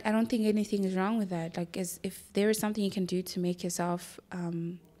 And I don't think anything is wrong with that. Like, if there is something you can do to make yourself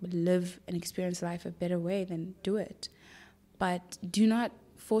live and experience life a better way, then do it. But do not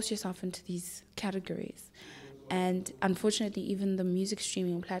force yourself into these categories. And unfortunately, even the music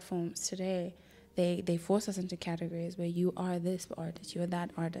streaming platforms today, They force us into categories where you are this artist, you are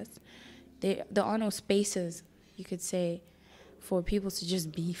that artist. There are no spaces, you could say, for people to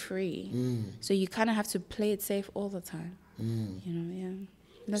just be free. So you kind of have to play it safe all the time. You know, yeah.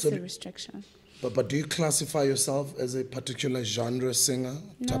 That's the restriction. But do you classify yourself as a particular genre singer,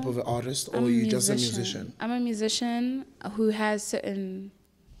 type of artist, or are you just a musician? I'm a musician who has certain,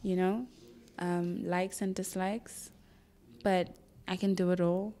 you know, likes and dislikes, but I can do it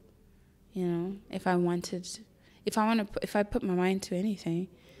all. You know, if I put my mind to anything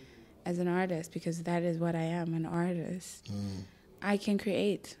as an artist, because that is what I am, an artist, I can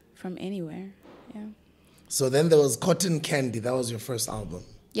create from anywhere. Yeah. So then there was Cotton Candy. That was your first album.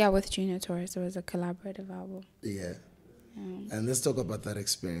 Yeah, with Junior Taurus. It was a collaborative album. Yeah. And let's talk about that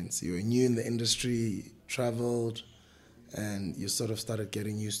experience. You were new in the industry, traveled, and you sort of started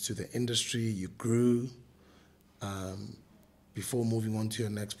getting used to the industry. You grew before moving on to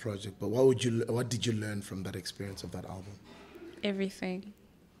your next project. But what did you learn from that experience of that album? Everything.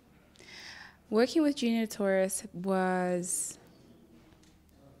 Working with Junior Taurus was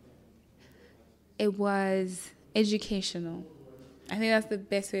educational. I think that's the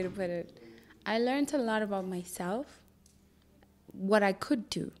best way to put it. I learned a lot about myself, what I could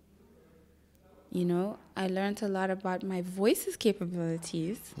do. You know, I learned a lot about my voice's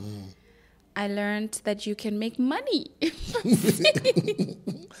capabilities. I learned that you can make money from singing.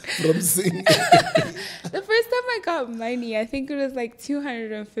 The first time I got money, I think it was like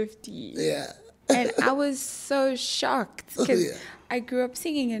 250. Yeah. And I was so shocked because I grew up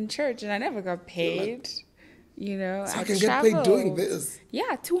singing in church and I never got paid. You know, so I can get paid doing this.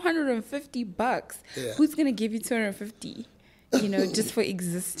 Yeah, $250. Yeah. Who's gonna give you 250? You know, just for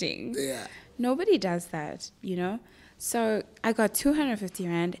existing. Yeah. Nobody does that. You know, so I got 250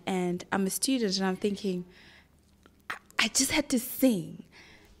 rand, and I'm a student, and I'm thinking, I just had to sing,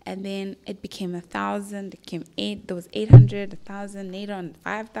 and then it became 1,000. It became 8. There was 800, 1,000, later on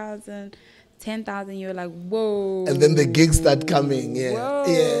 5,000. 10,000, you're like, whoa. And then the gigs start coming. Yeah. Whoa,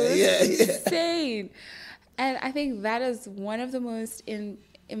 Yeah. insane. And I think that is one of the most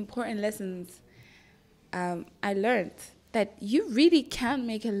important lessons I learned, that you really can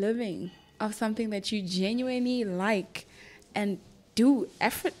make a living of something that you genuinely like and do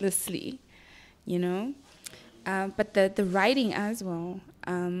effortlessly, you know. But the writing as well,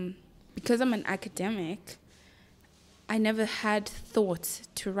 because I'm an academic, I never had thought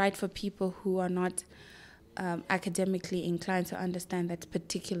to write for people who are not academically inclined to understand that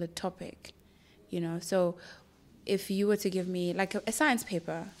particular topic, you know. So if you were to give me like a science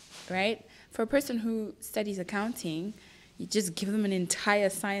paper, right? For a person who studies accounting, you just give them an entire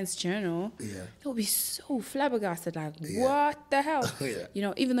science journal, they'll be so flabbergasted, like, what the hell? You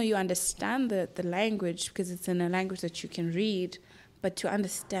know, even though you understand the language, because it's in a language that you can read, but to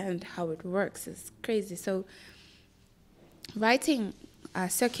understand how it works is crazy. So writing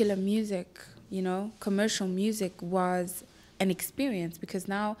secular music, you know, commercial music was an experience, because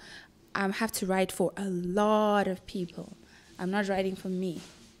now I have to write for a lot of people. I'm not writing for me,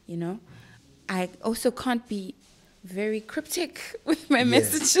 you know. I also can't be very cryptic with my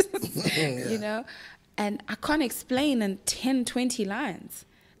messages, you know. And I can't explain in 10, 20 lines.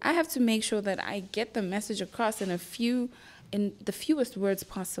 I have to make sure that I get the message across in the fewest words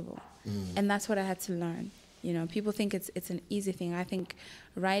possible. And that's what I had to learn. You know, people think it's an easy thing. I think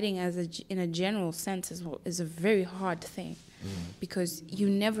writing in a general sense is a very hard thing, because you're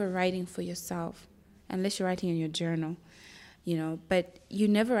never writing for yourself unless you're writing in your journal, you know, but you're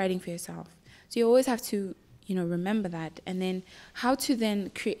never writing for yourself. So you always have to, you know, remember that, and then how to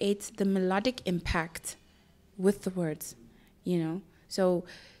then create the melodic impact with the words, you know. So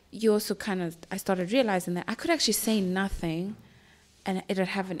you also I started realizing that I could actually say nothing and it would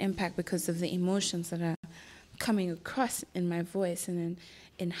have an impact because of the emotions that are coming across in my voice, and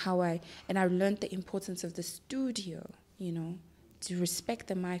in how I learned the importance of the studio, you know, to respect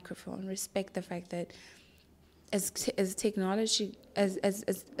the microphone, respect the fact that as technology, as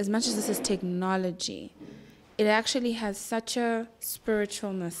much as this is technology, it actually has such a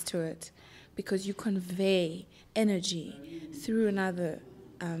spiritualness to it, because you convey energy through another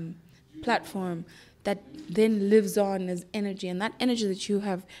platform that then lives on as energy, and that energy that you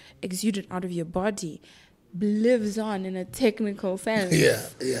have exuded out of your body lives on in a technical sense.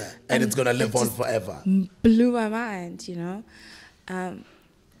 And it's gonna live on forever. Blew my mind, you know. And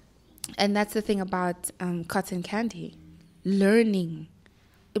that's the thing about Cotton Candy. Learning.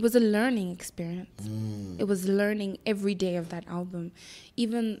 It was a learning experience. It was learning every day of that album.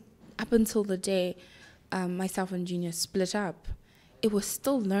 Even up until the day myself and Junior split up, it was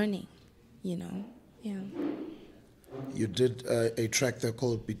still learning, you know. Yeah. You did a track there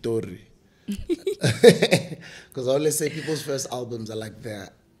called Pitori. Because I always say people's first albums are like their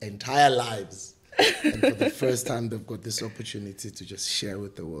entire lives. And for the first time, they've got this opportunity to just share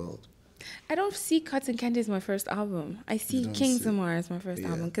with the world. I don't see Cotton Candy as my first album. I see King Zamar as my first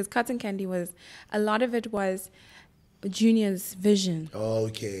album. Because Cotton Candy a lot of it was Junior's vision. Oh,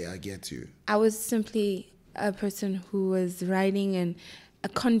 okay, I get you. I was simply a person who was writing and a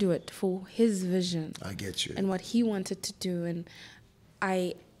conduit for his vision. I get you. And what he wanted to do. And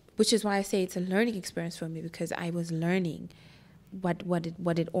which is why I say it's a learning experience for me, because I was learning what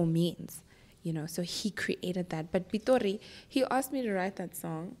it all means, you know. So he created that. But Pitori, he asked me to write that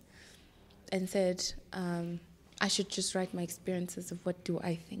song and said I should just write my experiences of what do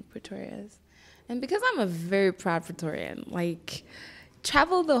I think Pretoria is. And because I'm a very proud Pretorian, like,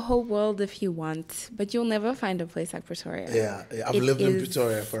 travel the whole world if you want, but you'll never find a place like Pretoria. Yeah. I've lived in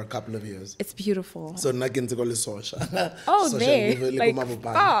Pretoria for a couple of years. It's beautiful. So Sosha. Oh, there, like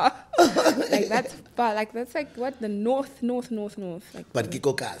far. Like that's far. Like that's like what, the north. Like, but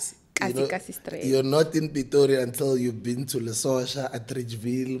Kiko Kasi. Straight. You're not in Pretoria until you've been to Lesotho, at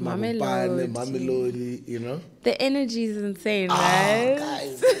Ridgeville, Mamelodi, you know? The energy is insane, right?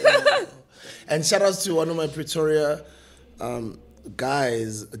 Guys. And shout out to one of my Pretoria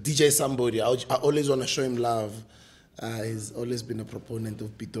guys, DJ Somebody. I always want to show him love. He's always been a proponent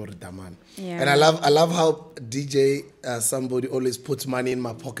of Pitori Daman. Yeah. And I love how DJ Somebody always puts money in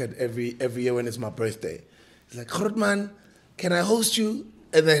my pocket every year when it's my birthday. He's like, Grootman, can I host you?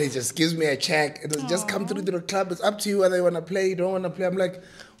 And then he just gives me a check. And just come through to the club. It's up to you whether you want to play, you don't want to play. I'm like,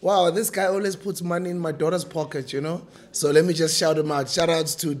 wow, this guy always puts money in my daughter's pocket, you know? So let me just shout him out. Shout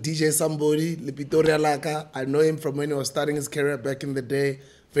outs to DJ Somebody, Lipitoria Laka. I know him from when he was starting his career back in the day.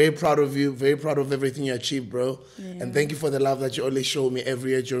 Very proud of you. Very proud of everything you achieved, bro. Yeah. And thank you for the love that you always show me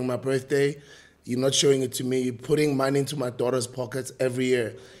every year during my birthday. You're not showing it to me. You're putting money into my daughter's pockets every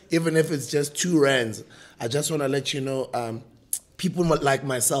year. Even if it's just 2 rands. I just want to let you know, people like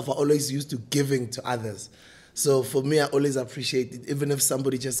myself are always used to giving to others. So for me, I always appreciate it. Even if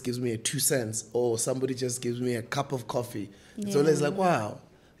somebody just gives me a 2 cents or somebody just gives me a cup of coffee, it's always like, wow,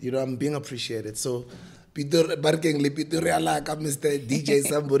 you know, I'm being appreciated. So, Mr. DJ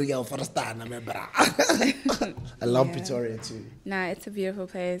Somebody, I love Pretoria too. Nah, it's a beautiful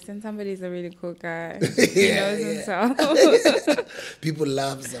place, and somebody's a really cool guy. He knows himself. People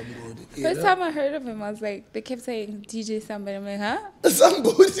love Somebody. First time I heard of him, I was like, they kept saying DJ Somebody. I'm like, huh?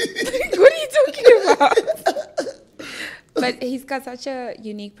 Somebody. What are you talking about? But he's got such a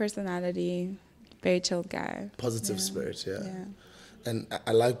unique personality, very chilled guy. Positive spirit, yeah. And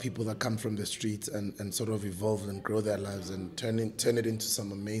I like people that come from the streets and sort of evolve and grow their lives and turn it into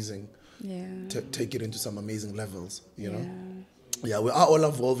some amazing, take it into some amazing levels, you know? Yeah, we are all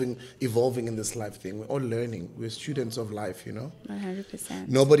evolving in this life thing. We're all learning. We're students of life, you know? 100%.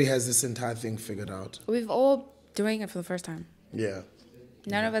 Nobody has this entire thing figured out. We've all doing it for the first time. Yeah.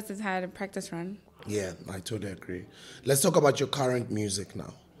 None of us has had a practice run. Yeah, I totally agree. Let's talk about your current music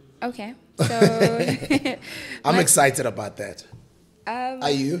now. Okay. So I'm excited about that. Are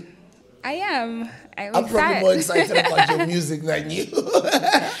you? I am. I'm probably more excited about your music than you.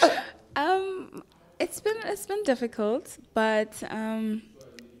 It's been difficult, but I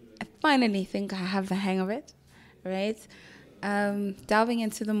finally think I have the hang of it, right? Delving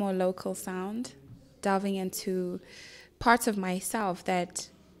into the more local sound, delving into parts of myself that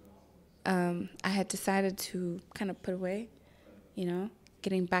I had decided to kind of put away, you know,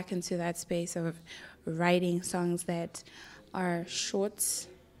 getting back into that space of writing songs that are short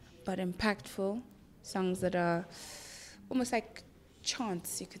but impactful, songs that are almost like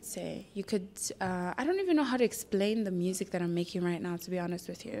chants, you could say. You could, I don't even know how to explain the music that I'm making right now, to be honest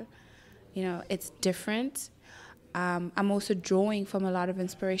with you. You know, it's different. I'm also drawing from a lot of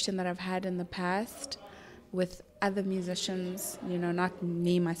inspiration that I've had in the past with other musicians, you know, not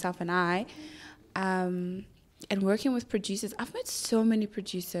me, myself, and I. And working with producers. I've met so many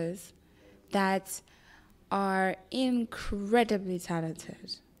producers that are incredibly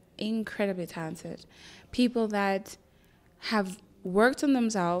talented. People that have worked on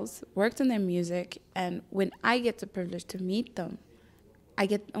themselves, worked on their music, and when I get the privilege to meet them, I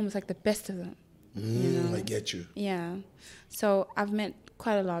get almost like the best of them. You know? I get you. Yeah. So I've met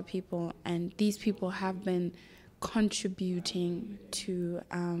quite a lot of people, and these people have been contributing to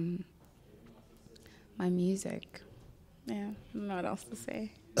my music. Yeah, I don't know what else to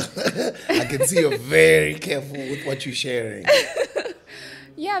say. I can see you're very careful with what you're sharing.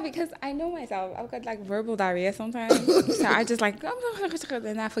 Yeah, because I know myself. I've got like verbal diarrhea sometimes. So I just like,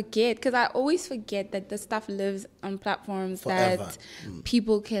 and I forget. Because I always forget that this stuff lives on platforms forever. That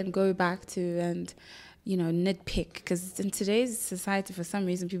people can go back to and nitpick, because in today's society, for some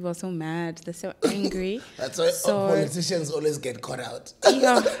reason, people are so mad, they're so angry. That's why politicians always get caught out.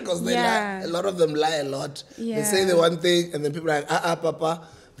 Yeah, Because they lie. A lot of them lie a lot. Yeah. They say the one thing, and then people are like, papa.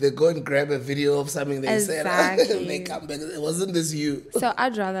 They go and grab a video of something they said, and they come back. It wasn't this you. So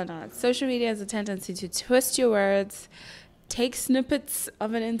I'd rather not. Social media has a tendency to twist your words, take snippets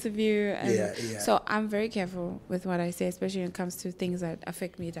of an interview. And so I'm very careful with what I say, especially when it comes to things that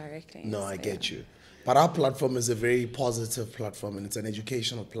affect me directly. No, I get you. But our platform is a very positive platform, and it's an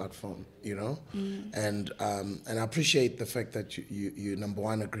educational platform, And I appreciate the fact that you number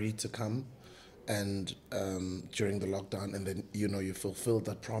one, agreed to come and during the lockdown, and then, you fulfilled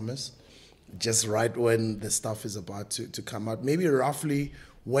that promise just right when the stuff is about to come out. Maybe roughly,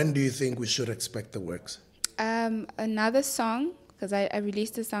 when do you think we should expect the works? Another song, because I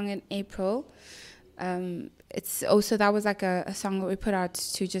released a song in April. It's also, that was like a song that we put out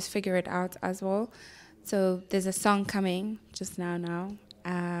to just figure it out as well. So there's a song coming just now.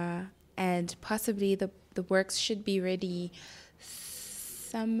 And possibly the works should be ready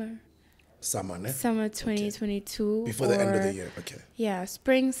Summer 2022. Okay. Before the end of the year, okay. Yeah,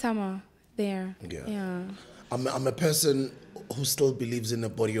 spring, summer, there. Yeah. I'm a person who still believes in a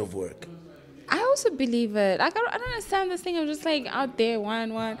body of work. I also believe it. Like, I don't understand this thing of just like out there,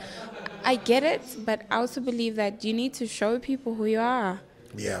 one. I get it, but I also believe that you need to show people who you are.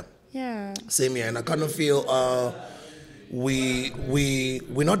 Yeah. Yeah. Same here, and I kind of feel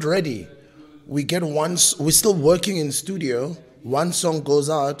we're not ready. We're still working in studio. One song goes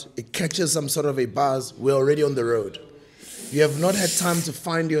out, it catches some sort of a buzz, we're already on the road. You have not had time to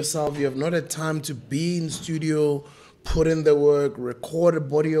find yourself, you have not had time to be in studio, put in the work, record a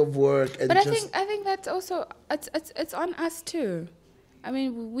body of work. And but I think that's also, it's on us too. I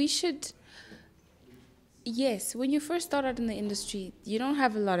mean, we should, yes, when you first start out in the industry, you don't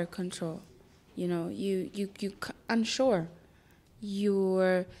have a lot of control. You unsure.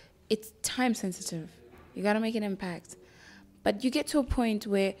 It's time sensitive. You got to make an impact. But you get to a point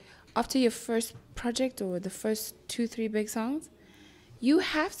where after your first project or the first 2-3 big songs, you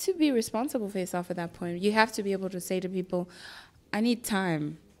have to be responsible for yourself at that point. You have to be able to say to people, I need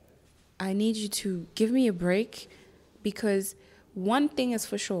time. I need you to give me a break, because one thing is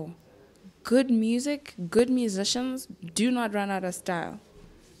for sure. Good music, good musicians do not run out of style,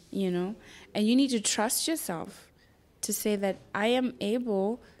 And you need to trust yourself to say that I am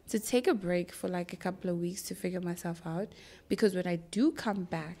able to take a break for like a couple of weeks to figure myself out, because when I do come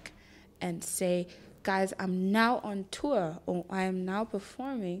back and say, guys, I'm now on tour or I am now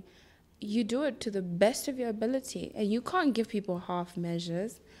performing, you do it to the best of your ability, and you can't give people half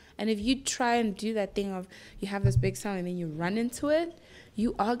measures. And if you try and do that thing of you have this big song and then you run into it,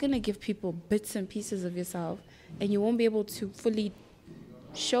 you are going to give people bits and pieces of yourself, and you won't be able to fully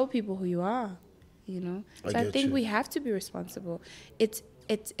show people who you are, So I think we have to be responsible. It's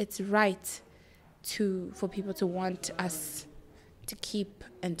right for people to want us to keep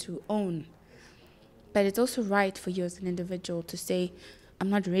and to own. But it's also right for you as an individual to say, I'm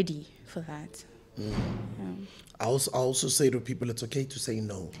not ready for that. Yeah. I also say to people, it's okay to say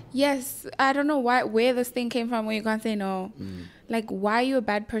no. Yes, I don't know where this thing came from where you can't say no. Like, why are you a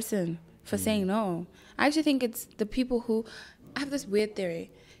bad person for saying no? I actually think it's the people who, I have this weird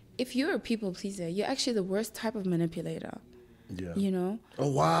theory. If you're a people pleaser, you're actually the worst type of manipulator. Yeah.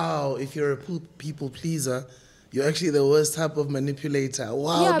 Oh, wow. If you're a people pleaser, you're actually the worst type of manipulator.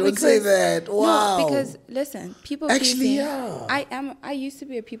 Wow, yeah, don't say that. Wow. No, because listen, people actually, pleasing. I used to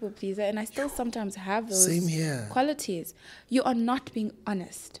be a people pleaser, and I still sometimes have those qualities. You are not being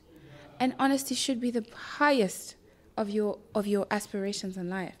honest. And honesty should be the highest of your aspirations in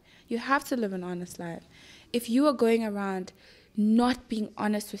life. You have to live an honest life. If you are going around not being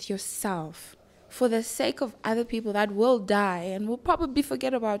honest with yourself for the sake of other people that will die and will probably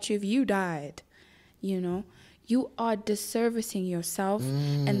forget about you if you died, you are disservicing yourself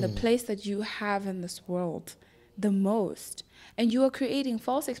and the place that you have in this world the most. And you are creating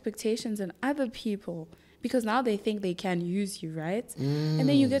false expectations in other people because now they think they can use you, right? And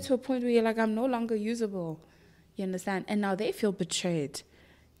then you get to a point where you're like, I'm no longer usable. You understand? And now they feel betrayed.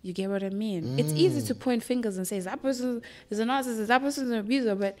 You get what I mean? It's easy to point fingers and say, that person is a narcissist, that person is an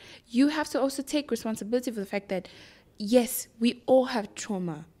abuser, but you have to also take responsibility for the fact that, yes, we all have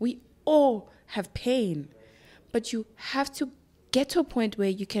trauma. We all have pain. But you have to get to a point where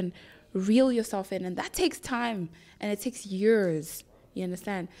you can reel yourself in, and that takes time, and it takes years. You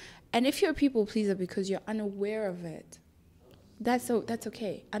understand? And if you're a people pleaser because you're unaware of it, that's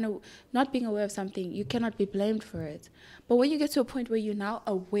okay. Not being aware of something, you cannot be blamed for it. But when you get to a point where you're now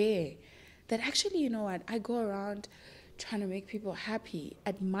aware that actually, you know what, I go around trying to make people happy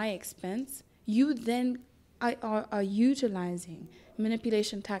at my expense, you then are utilizing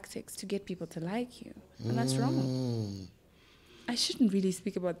manipulation tactics to get people to like you. And that's wrong. I shouldn't really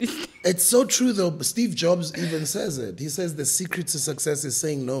speak about this. It's so true, though. Steve Jobs even says it. He says the secret to success is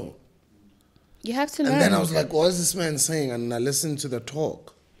saying no. You have to learn. And then I was like, what is this man saying? And I listened to the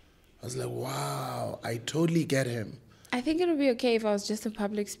talk. I was like, wow, I totally get him. I think it would be okay if I was just a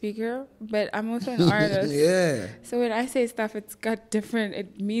public speaker, but I'm also an artist. Yeah. So when I say stuff,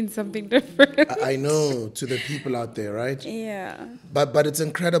 it means something different. I know, to the people out there, right? Yeah. But it's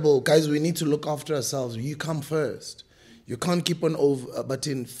incredible. Guys, we need to look after ourselves. You come first. You can't keep on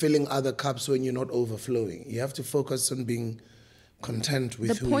filling other cups when you're not overflowing. You have to focus on being content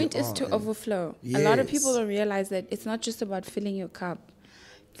with who you are. The point is to overflow. Yes. A lot of people don't realize that it's not just about filling your cup.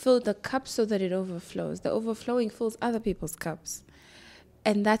 Fill the cup so that it overflows. The overflowing fills other people's cups.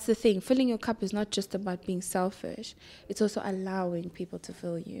 And that's the thing. Filling your cup is not just about being selfish. It's also allowing people to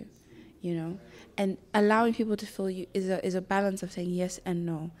fill you, you know. And allowing people to fill you is a balance of saying yes and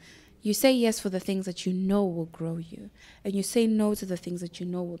no. You say yes for the things that you know will grow you. And you say no to the things that you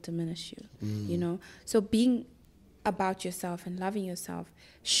know will diminish you, you know. So being about yourself and loving yourself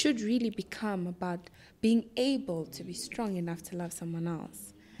should really become about being able to be strong enough to love someone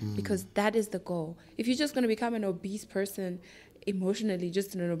else. Because that is the goal. If you're just going to become an obese person emotionally,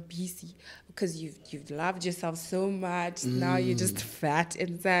 just an obese, because you've loved yourself so much, now you're just fat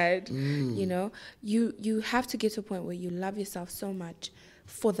inside, you know, you have to get to a point where you love yourself so much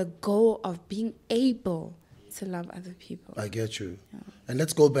for the goal of being able to love other people. I get you. Yeah. And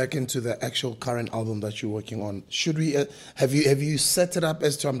let's go back into the actual current album that you're working on. Should we have you set it up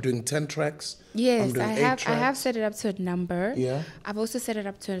as to I'm doing 10 tracks? Yes, I have set it up to a number. Yeah. I've also set it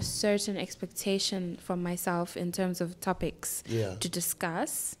up to a certain expectation from myself in terms of topics to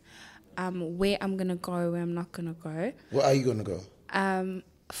discuss, where I'm going to go, where I'm not going to go. Where are you going to go?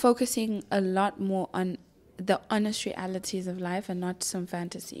 Focusing a lot more on the honest realities of life and not some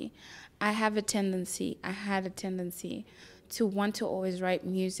fantasy. I had a tendency to want to always write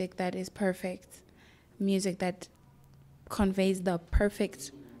music that is perfect, music that conveys the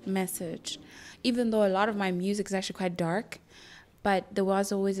perfect message. Even though a lot of my music is actually quite dark, but there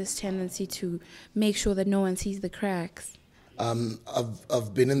was always this tendency to make sure that no one sees the cracks.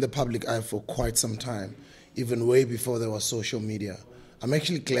 I've been in the public eye for quite some time, even way before there was social media. I'm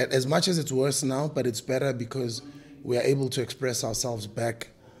actually glad, as much as it's worse now, but it's better because we are able to express ourselves back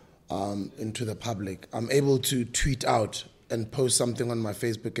into the public. I'm able to tweet out and post something on my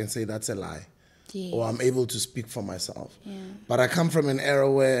Facebook and say that's a lie. Yes. Or I'm able to speak for myself. Yeah. But I come from an era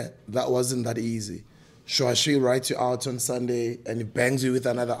where that wasn't that easy. Shoashi writes you out on Sunday and he bangs you with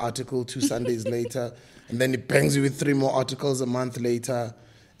another article 2 Sundays later, and then he bangs you with 3 more articles a month later.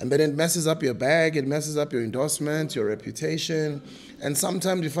 And then it messes up your bag, it messes up your endorsement, your reputation. And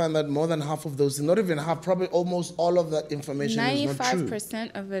sometimes you find that more than half of those, not even half, probably almost all of that information is not true.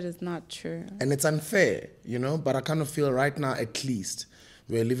 95% of it is not true. And it's unfair, you know, but I kind of feel right now, at least,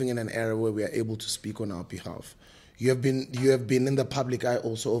 we're living in an era where we are able to speak on our behalf. You have been in the public eye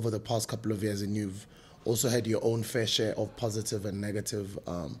also over the past couple of years, and you've also had your own fair share of positive and negative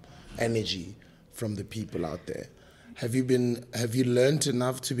energy from the people out there. Have you learned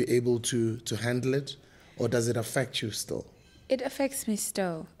enough to be able to handle it, or does it affect you still? It affects me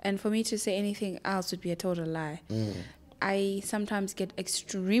still, and for me to say anything else would be a total lie. I sometimes get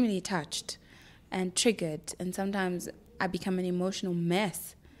extremely touched and triggered, and sometimes I become an emotional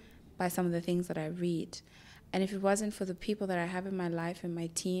mess by some of the things that I read. And if it wasn't for the people that I have in my life, in my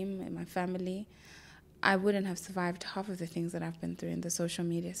team, in my family, I wouldn't have survived half of the things that I've been through in the social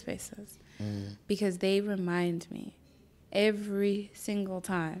media spaces. Because they remind me every single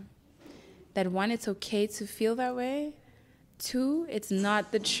time that 1, it's okay to feel that way. 2, it's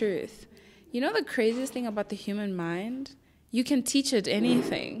not the truth. You know the craziest thing about the human mind? You can teach it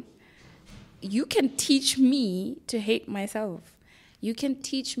anything. You can teach me to hate myself. You can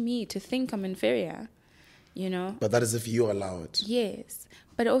teach me to think I'm inferior, you know? But that is if you allow it. Yes.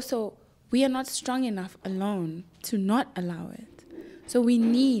 But also, we are not strong enough alone to not allow it. So we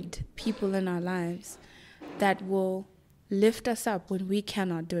need people in our lives that will lift us up when we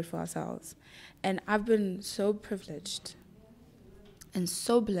cannot do it for ourselves. And I've been so privileged and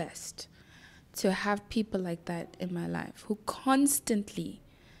so blessed to have people like that in my life who constantly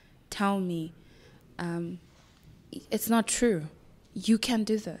tell me, it's not true. You can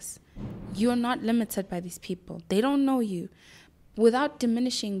do this. You're not limited by these people. They don't know you, without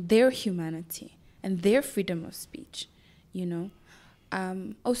diminishing their humanity and their freedom of speech, you know.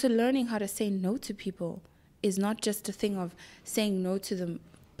 Also learning how to say no to people is not just a thing of saying no to them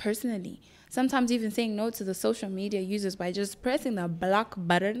personally. Sometimes even saying no to the social media users by just pressing the block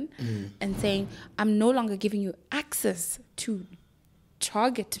button and saying, I'm no longer giving you access to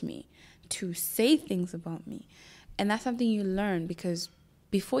target me, to say things about me. And that's something you learn, because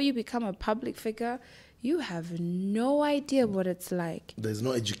before you become a public figure, you have no idea what it's like. There's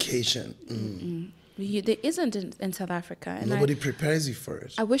no education. There isn't in South Africa. And nobody prepares you for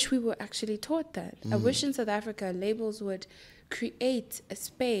it. I wish we were actually taught that. I wish in South Africa labels would create a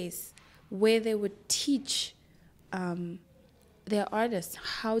space where they would teach their artists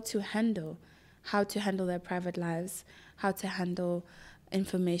how to handle their private lives, how to handle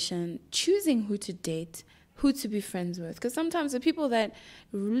information, choosing who to date, who to be friends with. Because sometimes the people that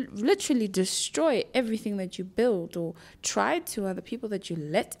literally destroy everything that you build or try to are the people that you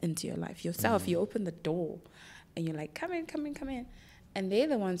let into your life yourself. You open the door and you're like, come in, come in, come in. And they're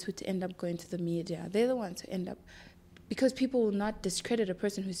the ones who end up going to the media. They're the ones who end up, because people will not discredit a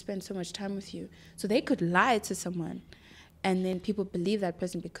person who spends so much time with you. So they could lie to someone, and then people believe that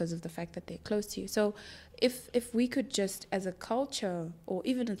person because of the fact that they're close to you. So if we could just, as a culture, or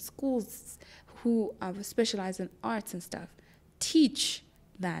even in schools who specialize in arts and stuff, teach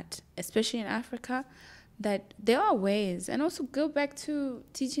that, especially in Africa, that there are ways. And also go back to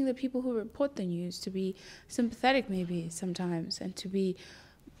teaching the people who report the news to be sympathetic maybe sometimes, and to be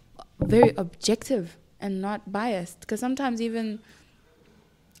very objective and not biased. Because sometimes even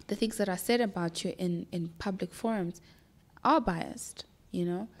the things that are said about you in public forums are biased, you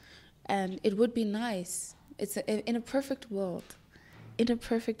know? And it would be nice. In a perfect world,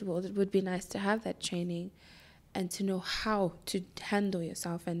 it would be nice to have that training and to know how to handle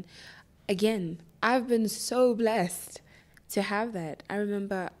yourself. And again, I've been so blessed to have that. I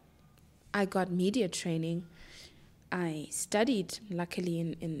remember I got media training. I studied, luckily,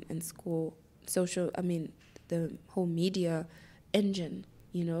 in school, the whole media engine,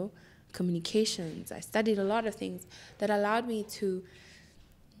 you know, communications. I studied a lot of things that allowed me to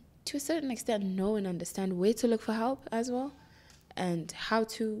a certain extent, know and understand where to look for help as well, and how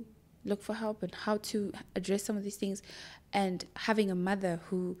to look for help and how to address some of these things. And having a mother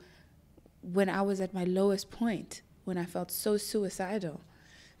who, when I was at my lowest point, when I felt so suicidal,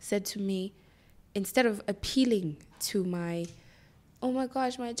 said to me, instead of appealing to my, oh my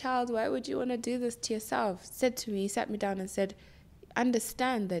gosh, my child, why would you want to do this to yourself? Sat me down and said,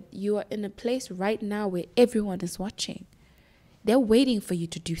 understand that you are in a place right now where everyone is watching. They're waiting for you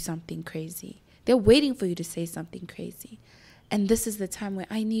to do something crazy. They're waiting for you to say something crazy. And this is the time where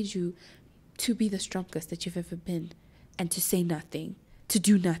I need you to be the strongest that you've ever been, and to say nothing, to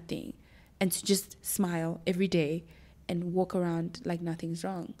do nothing, and to just smile every day and walk around like nothing's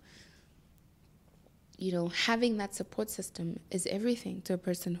wrong. You know, having that support system is everything to a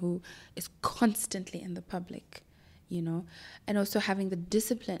person who is constantly in the public, you know, and also having the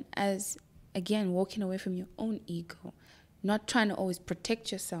discipline as, again, walking away from your own ego, not trying to always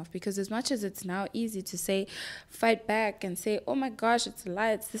protect yourself, because as much as it's now easy to say, fight back and say, oh my gosh, it's a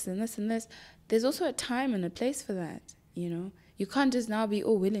lie, it's this and this and this, there's also a time and a place for that, you know. You can't just now be,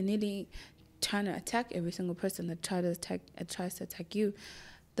 willy-nilly trying to attack every single person that tries to attack you.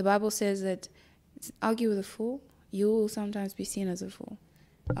 The Bible says that argue with a fool, you will sometimes be seen as a fool.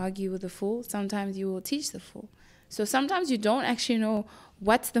 Argue with a fool, sometimes you will teach the fool. So sometimes you don't actually know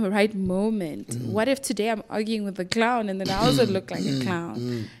what's the right moment. What if today I'm arguing with a clown and then I also look like a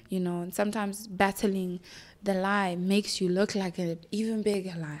clown? You know, and sometimes battling the lie makes you look like an even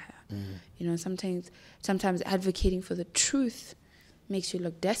bigger liar. You know, sometimes advocating for the truth makes you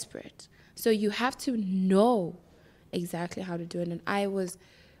look desperate. So you have to know exactly how to do it. And I was,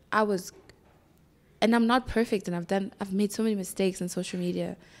 and I'm not perfect, and I've made so many mistakes in social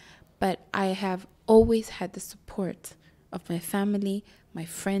media, but I have always had the support of my family, my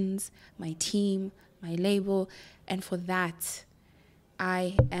friends, my team, my label, and for that,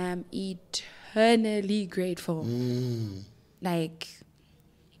 I am eternally grateful. Like,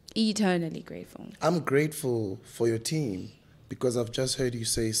 eternally grateful. I'm grateful for your team, because I've just heard you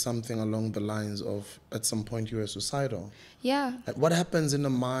say something along the lines of, at some point you were suicidal. Yeah. What happens in the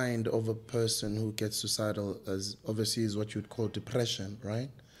mind of a person who gets suicidal, as obviously is what you'd call depression, right?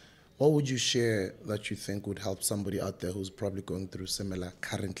 What would you share that you think would help somebody out there who's probably going through similar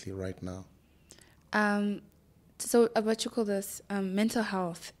currently right now? So what you call this, mental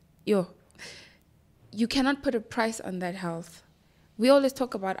health. You cannot put a price on that health. We always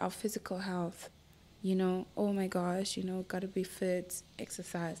talk about our physical health. You know, oh my gosh, you know, gotta be fit,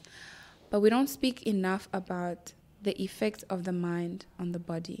 exercise. But we don't speak enough about the effect of the mind on the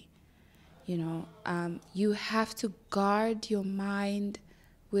body. You know, you have to guard your mind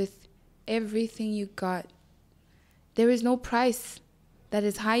with everything you got. There is no price that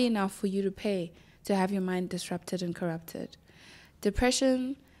is high enough for you to pay to have your mind disrupted and corrupted.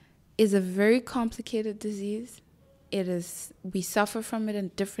 Depression is a very complicated disease. We suffer from it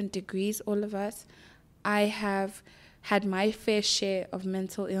in different degrees, all of us. I have had my fair share of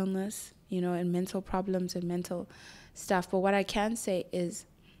mental illness, and mental problems and mental stuff. But what I can say is,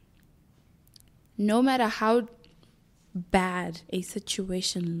 no matter how bad a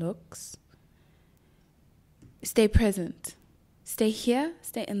situation looks, stay present. Stay here,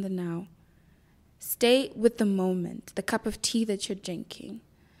 stay in the now. Stay with the moment, the cup of tea that you're drinking.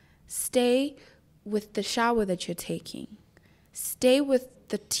 Stay with the shower that you're taking. Stay with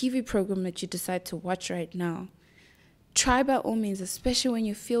the TV program that you decide to watch right now. Try by all means, especially when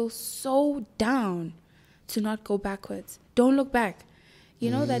you feel so down, to not go backwards. Don't look back.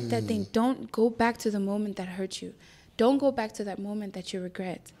 That thing, don't go back to the moment that hurt you. Don't go back to that moment that you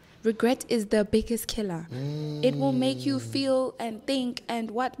regret. Regret is the biggest killer. It will make you feel and think and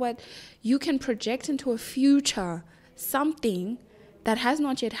what you can project into a future something that has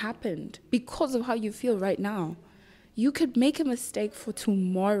not yet happened because of how you feel right now. You could make a mistake for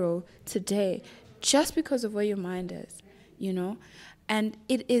tomorrow, today, just because of where your mind is, And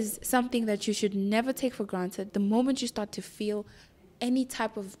it is something that you should never take for granted. The moment you start to feel any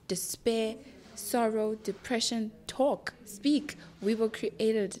type of despair, sorrow, depression, speak. We were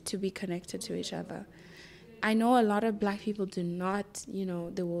created to be connected to each other. I know a lot of black people do not,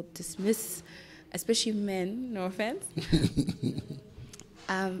 they will dismiss, especially men, no offense.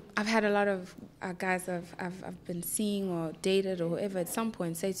 I've had a lot of guys I've been seeing or dated or whoever at some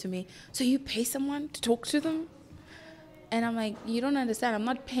point say to me, so you pay someone to talk to them? And I'm like, you don't understand. I'm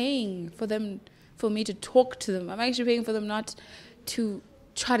not paying for me to talk to them. I'm actually paying for them not to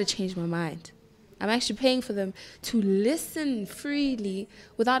try to change my mind. I'm actually paying for them to listen freely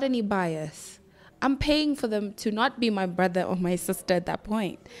without any bias. I'm paying for them to not be my brother or my sister at that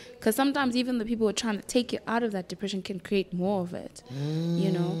point. Because sometimes even the people who are trying to take you out of that depression can create more of it,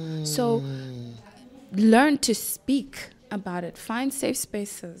 So learn to speak about it. Find safe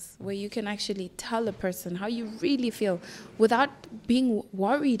spaces where you can actually tell a person how you really feel without being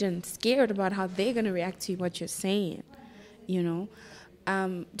worried and scared about how they're going to react to what you're saying,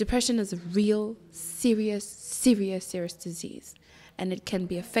 Depression is a real, serious disease. And it can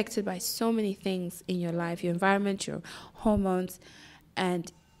be affected by so many things in your life, your environment, your hormones.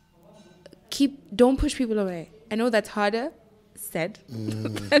 And don't push people away. I know that's harder said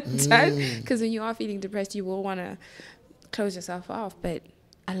than done, because when you are feeling depressed, you will want to close yourself off. But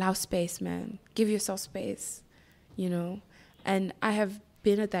allow space, man. Give yourself space, And I have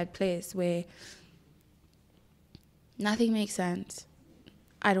been at that place where nothing makes sense.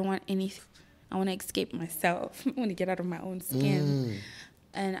 I don't want anything. I want to escape myself. I want to get out of my own skin.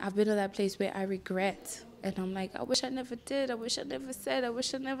 And I've been to that place where I regret. And I'm like, I wish I never did. I wish I never said. I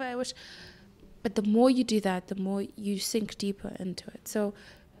wish. But the more you do that, the more you sink deeper into it. So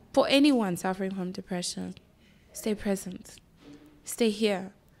for anyone suffering from depression, stay present. Stay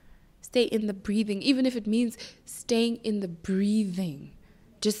here. Stay in the breathing. Even if it means staying in the breathing.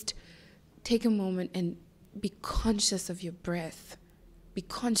 Just take a moment and be conscious of your breath. Be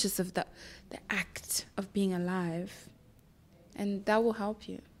conscious of the act of being alive. And that will help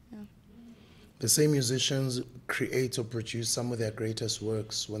you. Yeah. The same musicians create or produce some of their greatest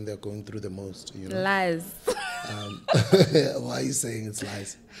works when they're going through the most. Lies. Why are you saying it's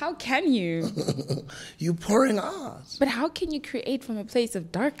lies? How can you? You pouring art. But how can you create from a place of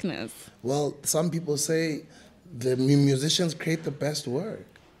darkness? Well, some people say the musicians create the best work.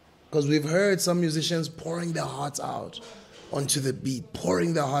 Because we've heard some musicians pouring their hearts out onto the beat,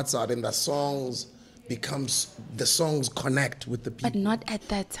 pouring their hearts out, and the songs connect with the people. But not at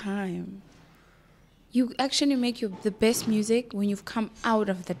that time. You actually make the best music when you've come out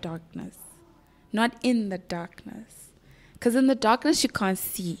of the darkness, not in the darkness. Because in the darkness, you can't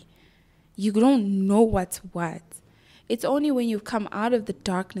see. You don't know what's what. It's only when you've come out of the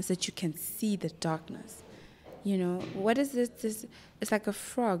darkness that you can see the darkness. What is this? It's like a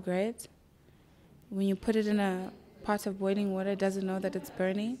frog, right? When you put it in a pot of boiling water, it doesn't know that it's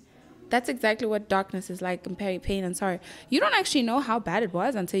burning. That's exactly what darkness is like, comparing pain and sorrow. You don't actually know how bad it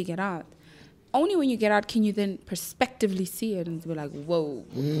was until you get out. Only when you get out can you then prospectively see it and be like, whoa,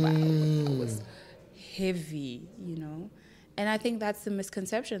 wow, that was heavy, And I think that's the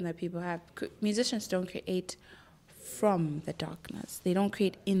misconception that people have. Musicians don't create from the darkness. They don't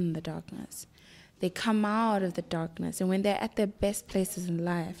create in the darkness. They come out of the darkness. And when they're at their best places in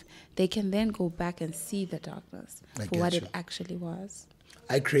life, they can then go back and see the darkness for what it actually was.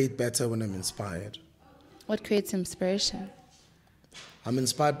 I create better when I'm inspired. What creates inspiration? I'm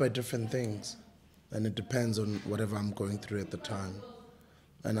inspired by different things. And it depends on whatever I'm going through at the time.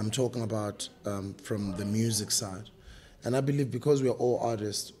 And I'm talking about from the music side. And I believe because we're all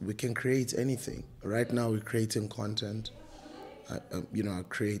artists, we can create anything. Right now, we're creating content.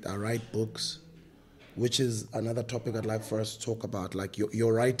 I write books, which is another topic I'd like for us to talk about. Like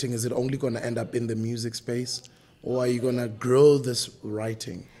your writing, is it only going to end up in the music space? Or are you going to grow this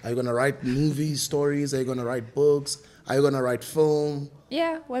writing? Are you going to write movie stories? Are you going to write books? Are you going to write film?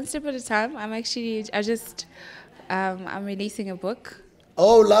 Yeah, one step at a time. I'm releasing a book.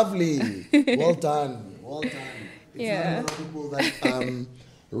 Oh, lovely. Well done. Well done. It's Yeah. not a lot of people that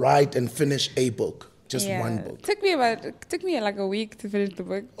write and finish a book. Just one book. It took me like a week to finish the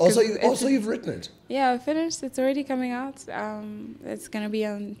book. Also, you've written it? Yeah, I finished. It's already coming out. It's going to be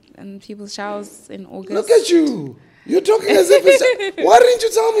on people's shelves in August. Look at you. You're talking as if it's... Why didn't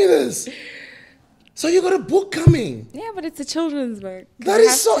you tell me this? So you got a book coming? Yeah, but it's a children's book.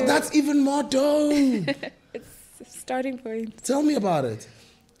 That's even more dope. It's a starting point. Tell me about it.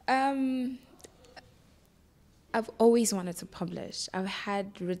 I've always wanted to publish. I've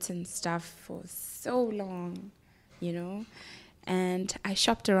had written stuff for so long, and I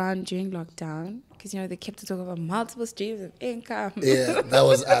shopped around during lockdown because, they kept talking about multiple streams of income. Yeah, that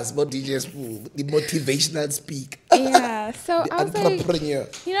was us, what DJs, the motivational speak. Yeah, so The I was entrepreneur.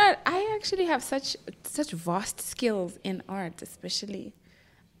 like, I actually have such vast skills in art, especially.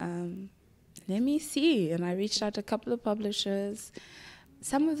 Let me see. And I reached out to a couple of publishers.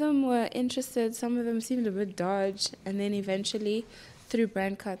 Some of them were interested, some of them seemed a bit dodged, and then eventually, through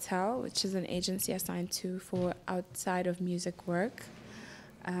Brand Cartel, which is an agency I signed to for outside of music work,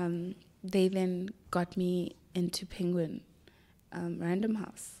 they then got me into Penguin Random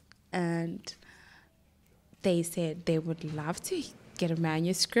House, and they said they would love to get a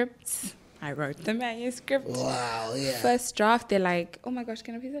manuscript. I wrote the manuscript. Wow, yeah. First draft, they're like, oh my gosh,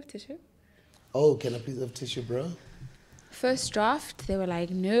 can I have a piece of tissue? Oh, can I have a piece of tissue, bro? First draft, they were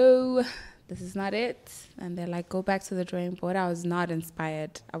like, no, this is not it. And they're like, go back to the drawing board. I was not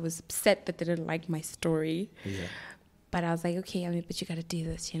inspired. I was upset that they didn't like my story. Yeah. But I was like, okay, but you got to do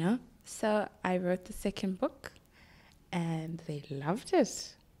this, So I wrote the second book, and they loved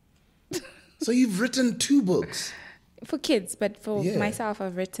it. So you've written 2 books? For kids, but for myself,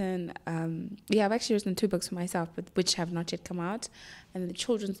 I've written, I've actually written 2 books for myself, but which have not yet come out. And the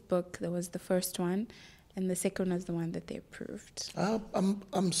children's book, that was the first one. And the second one is the one that they approved.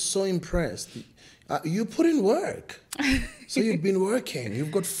 I'm so impressed. You put in work. So you've been working.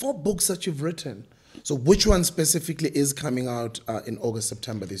 You've got 4 books that you've written. So which one specifically is coming out in August,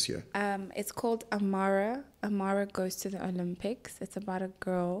 September this year? It's called Amara. Amara Goes to the Olympics. It's about a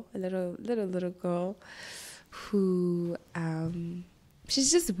girl, a little girl, who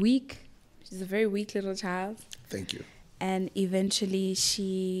she's just weak. She's a very weak little child. Thank you. And eventually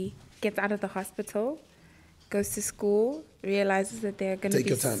she gets out of the hospital, goes to school, realizes that they're going to be... Take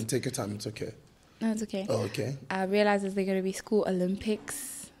your time. It's okay. No, it's okay. Oh, okay. Realizes they're going to be school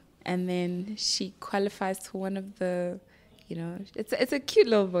Olympics. And then she qualifies for one of the... it's a cute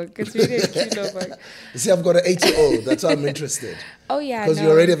little book. It's really a cute little book. You see, I've got an 8-year-old. That's why I'm interested. Oh, yeah. Because you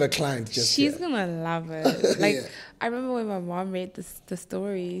already have a client She's going to love it. Like, Yeah. I remember when my mom read the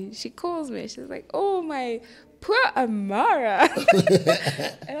story, she calls me. She's like, oh, my poor Amara.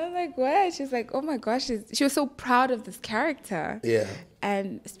 And I'm like, what? She's like, oh, my gosh. She was so proud of this character. Yeah.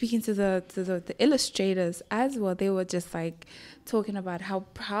 And speaking to the illustrators as well, they were just like talking about how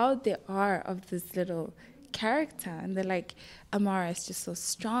proud they are of this little character, and they're like, Amara is just so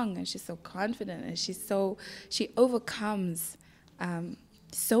strong and she's so confident and she overcomes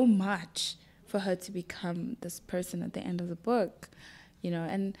so much for her to become this person at the end of the book,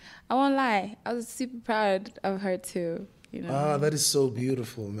 and I won't lie, I was super proud of her too. That is so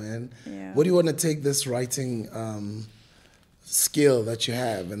beautiful, man. Yeah. What do you want to take this writing skill that you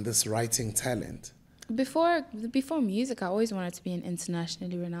have and this writing talent? Before music, I always wanted to be an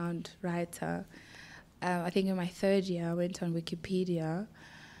internationally renowned writer. I think in my 3rd year, I went on Wikipedia,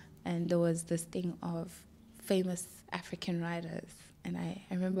 and there was this thing of famous African writers, and I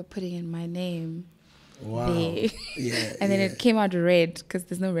remember putting in my name. Wow. There. Yeah. And then it came out red because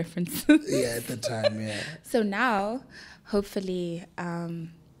there's no reference. Yeah, at the time, yeah. So now, hopefully,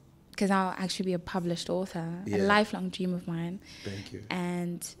 because I'll actually be a published author, a lifelong dream of mine. Thank you.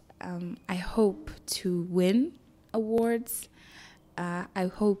 And I hope to win awards.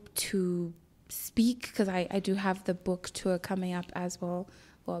 I hope to speak, because I do have the book tour coming up as well.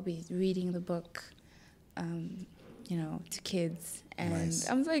 I'll be reading the book, to kids. And nice.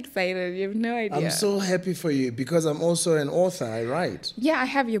 I'm so excited. You have no idea. I'm so happy for you because I'm also an author. I write. Yeah, I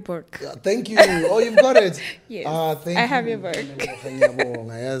have your book. Thank you. Oh, you've got it. Yes. Thank you. I have your book.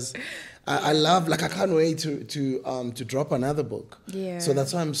 I love, like, I can't wait to drop another book. Yeah. So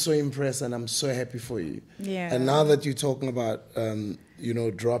that's why I'm so impressed and I'm so happy for you. Yeah. And now that you're talking about,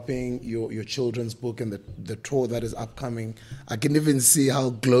 dropping your children's book and the tour that is upcoming, I can even see how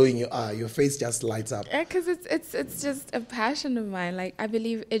glowing you are. Your face just lights up. Yeah, because it's just a passion of mine. Like, I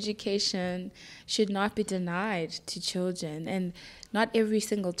believe education should not be denied to children, and not every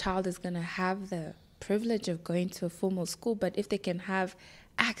single child is going to have the privilege of going to a formal school, but if they can have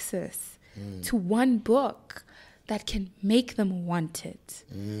access to one book that can make them want it,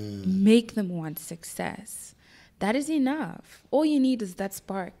 make them want success, that is enough. All you need is that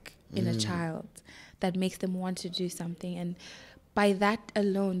spark in a child that makes them want to do something, and by that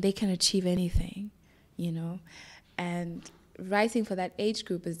alone they can achieve anything, and writing for that age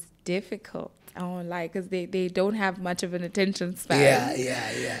group is difficult, I won't lie, because they don't have much of an attention span.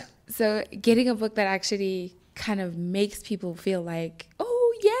 Yeah. So getting a book that actually kind of makes people feel like, oh,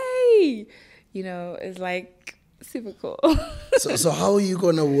 yay, is like super cool. So how are you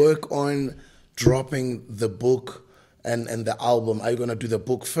going to work on dropping the book and the album? Are you going to do the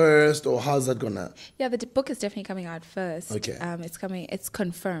book first, or how's that going to? Yeah, the book is definitely coming out first. Okay. It's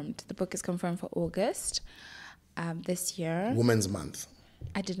confirmed. The book is confirmed for August this year. Women's Month.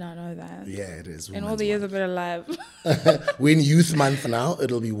 I did not know that. Yeah, it is. In all the years I've been alive. We're in Youth Month now.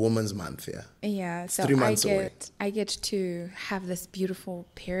 It'll be Women's Month, yeah. Yeah, so 3 months away. I get to have this beautiful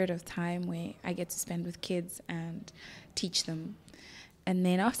period of time where I get to spend with kids and teach them. And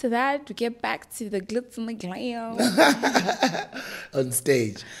then after that, we get back to the glitz and the glam. On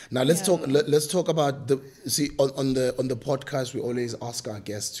stage. Now let's talk. Let's talk about on the podcast. We always ask our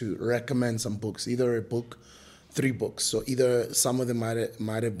guests to recommend some books, either a book, 3 books. So either some of them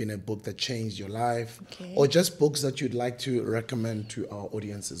might have been a book that changed your life, or just books that you'd like to recommend to our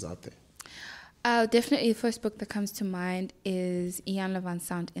audiences out there. Definitely the first book that comes to mind is Ian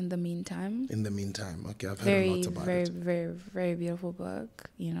Levansound, In the Meantime. In the Meantime. Okay, I've heard a lot about it. it. Very, very beautiful book,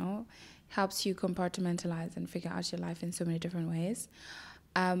 Helps you compartmentalize and figure out your life in so many different ways.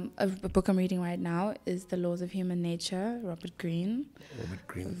 A book I'm reading right now is The Laws of Human Nature, Robert Greene.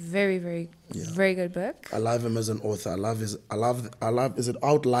 Very, very, very good book. I love him as an author. I love, is it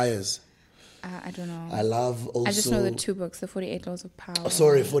Outliers? I don't know. I love also... I just know the 2 books, The 48 Laws of Power.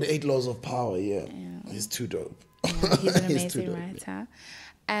 48 Laws of Power, yeah. He's too dope. Yeah, he's an amazing writer.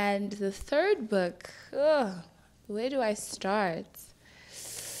 And the 3rd book, where do I start?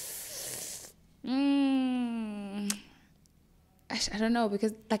 I don't know,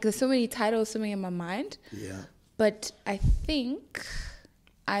 because there's so many titles swimming in my mind. Yeah. But I think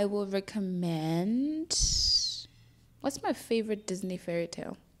I will recommend... What's my favorite Disney fairy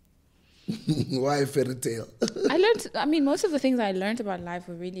tale? Why fairy tale? Most of the things I learned about life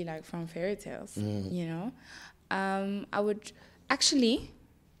were really from fairy tales, I would actually,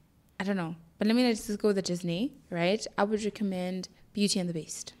 I don't know, but let me just go with the Disney, right? I would recommend Beauty and the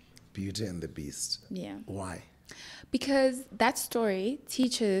Beast. Beauty and the Beast. Yeah. Why? Because that story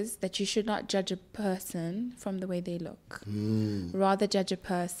teaches that you should not judge a person from the way they look. Rather judge a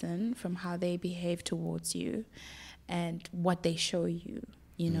person from how they behave towards you and what they show you.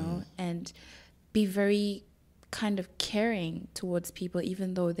 And be very kind of caring towards people,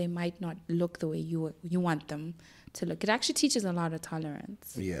 even though they might not look the way you want them to look. It actually teaches a lot of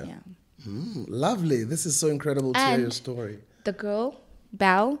tolerance. Yeah. Lovely. This is so incredible to hear your story. The girl,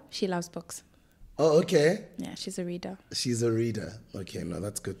 Belle, she loves books. Oh, okay. Yeah, she's a reader. She's a reader. Okay, no,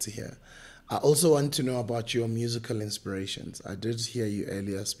 that's good to hear. I also want to know about your musical inspirations. I did hear you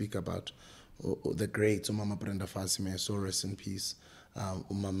earlier speak about the great Mama Brenda Fassie, so rest in peace.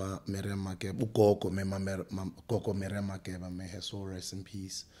 Mama Merema Keba, Koko Merema Keba, may her soul rest in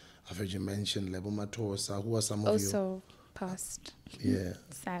peace. I've heard you mention Lebo Matosa. Who are some of you? Also passed. Yeah.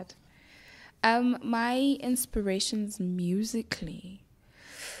 Sad. My inspirations musically,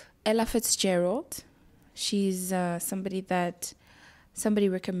 Ella Fitzgerald. She's somebody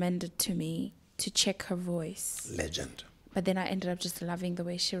recommended to me to check her voice. Legend. But then I ended up just loving the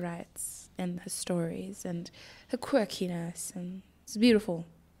way she writes and her stories and her quirkiness, and it's beautiful,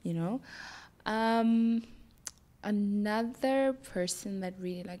 Another person that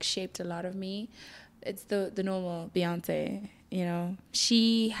really shaped a lot of me, it's the normal Beyonce,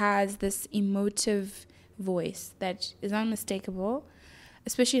 She has this emotive voice that is unmistakable,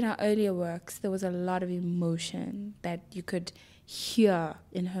 especially in her earlier works. There was a lot of emotion that you could hear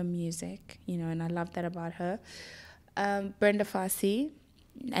in her music, and I love that about her. Brenda Fassie,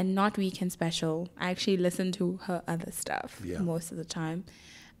 and not Weekend Special. I actually listen to her other stuff most of the time.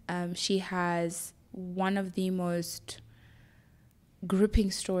 She has one of the most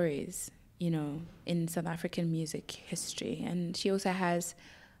gripping stories, in South African music history. And she also has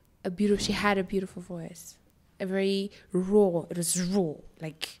she had a beautiful voice. A very raw. It was raw.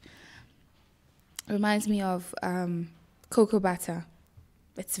 Like, reminds me of cocoa butter.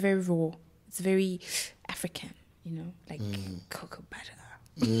 It's very raw. It's very African, you know, like cocoa butter.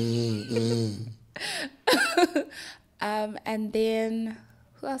 And then,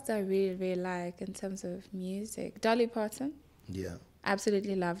 who else do I really, really like in terms of music? Dolly Parton. Yeah.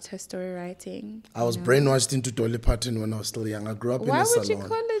 Absolutely loved her story writing. I was brainwashed into Dolly Parton when I was still young. I grew up in a salon. Why would you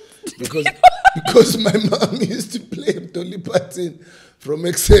call it? Because my mom used to play Dolly Parton from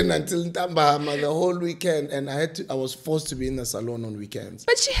Exen until Ntambama the whole weekend, and I was forced to be in the salon on weekends.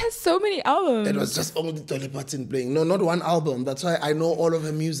 But she has so many albums. It was just only Dolly Parton playing. No, not one album. That's why I know all of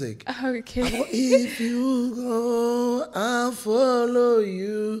her music. Okay. If you go, I'll follow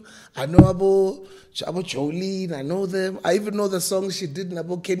you. I know about Jolene. I know them. I even know the songs she did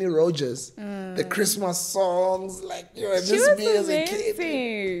about Kenny Rogers. The Christmas songs. Like, you know, She this was me as a amazing.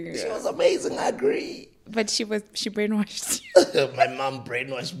 kid. She was amazing. I agree. But she brainwashed you. My mom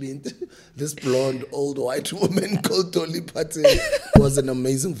brainwashed me into this blonde, old white woman called Dolly Parton, who was an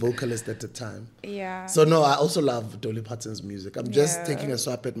amazing vocalist at the time. Yeah. So, no, I also love Dolly Parton's music. I'm just taking a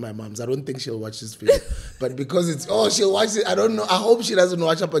swap at my mom's. I don't think she'll watch this video. But because she'll watch it, I don't know. I hope she doesn't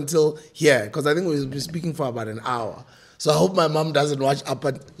watch up until here, because I think we'll be speaking for about an hour. So I hope my mom doesn't watch up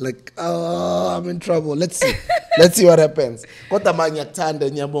at, like, oh, I'm in trouble. Let's see. Let's see what happens.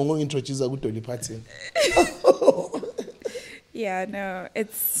 Introduce Dolly Parton. Yeah, no,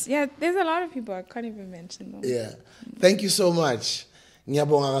 there's a lot of people. I can't even mention them. Yeah. Thank you so much.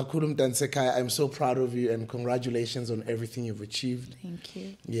 Ngiyabonga kakhulu Mtansekhaya. I'm so proud of you, and congratulations on everything you've achieved. Thank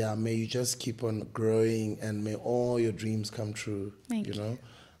you. Yeah, may you just keep on growing, and may all your dreams come true. Thank you. You know,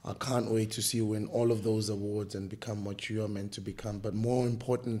 I can't wait to see you win all of those awards and become what you are meant to become. But more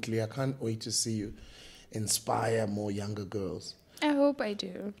importantly, I can't wait to see you inspire more younger girls. I hope I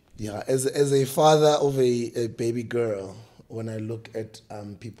do. Yeah, as a father of a baby girl, when I look at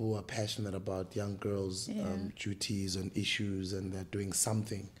people who are passionate about young girls' duties and issues, and they're doing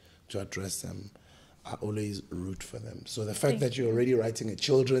something to address them, I always root for them. So the fact that you're already writing a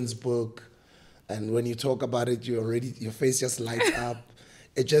children's book, and when you talk about it, your face just lights up.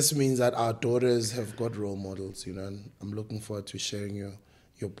 It just means that our daughters have got role models, you know, and I'm looking forward to sharing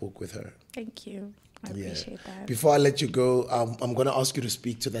your book with her. Thank you. I appreciate that. Before I let you go, I'm going to ask you to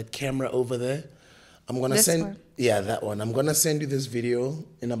speak to that camera over there. I'm going to send... one? Yeah, that one. I'm going to send you this video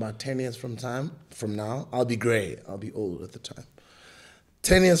in about 10 years from now. I'll be gray. I'll be old at the time.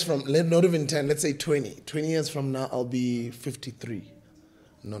 10 years from... Not even 10. Let's say 20. 20 years from now, I'll be 53.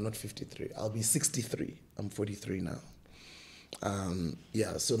 No, not 53. I'll be 63. I'm 43 now.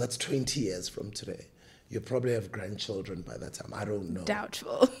 So that's 20 years from today. You'll probably have grandchildren by that time. I don't know.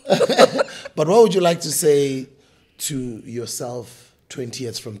 Doubtful. But what would you like to say to yourself 20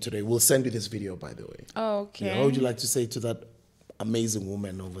 years from today? We'll send you this video, by the way. Oh, okay. Yeah, what would you like to say to that amazing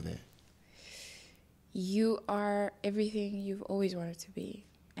woman over there? You are everything you've always wanted to be.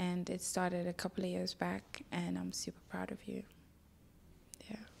 And it started a couple of years back, and I'm super proud of you.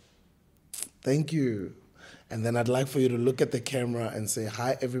 Yeah. Thank you. And then I'd like for you to look at the camera and say,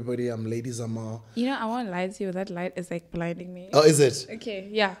 hi, everybody, I'm Lady Zamar. You know, I won't lie to you. That light is like blinding me. Oh, is it? Okay,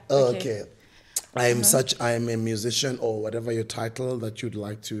 yeah. Oh, okay. I am a musician, or whatever your title that you'd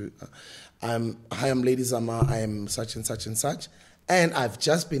like to. Hi, I'm Lady Zamar. I am such and such and such. And I've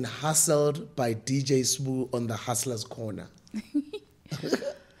just been hustled by DJ SBU on the Hustler's Corner.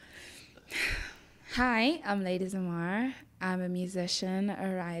 Hi, I'm Lady Zamar. I'm a musician,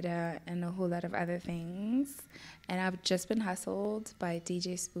 a writer, and a whole lot of other things. And I've just been hustled by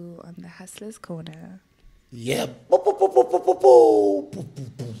DJ SBU on the Hustler's Corner. Yeah.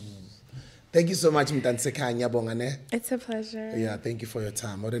 Thank you so much, Mtansekhaya. It's a pleasure. Yeah, thank you for your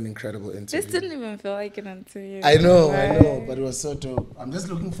time. What an incredible interview. This didn't even feel like an interview. I know, but it was so dope. I'm just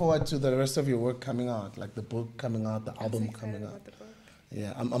looking forward to the rest of your work coming out, like the book coming out, the album coming out.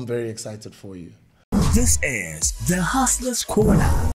 Yeah, I'm very excited for you. This is the Hustler's Corner.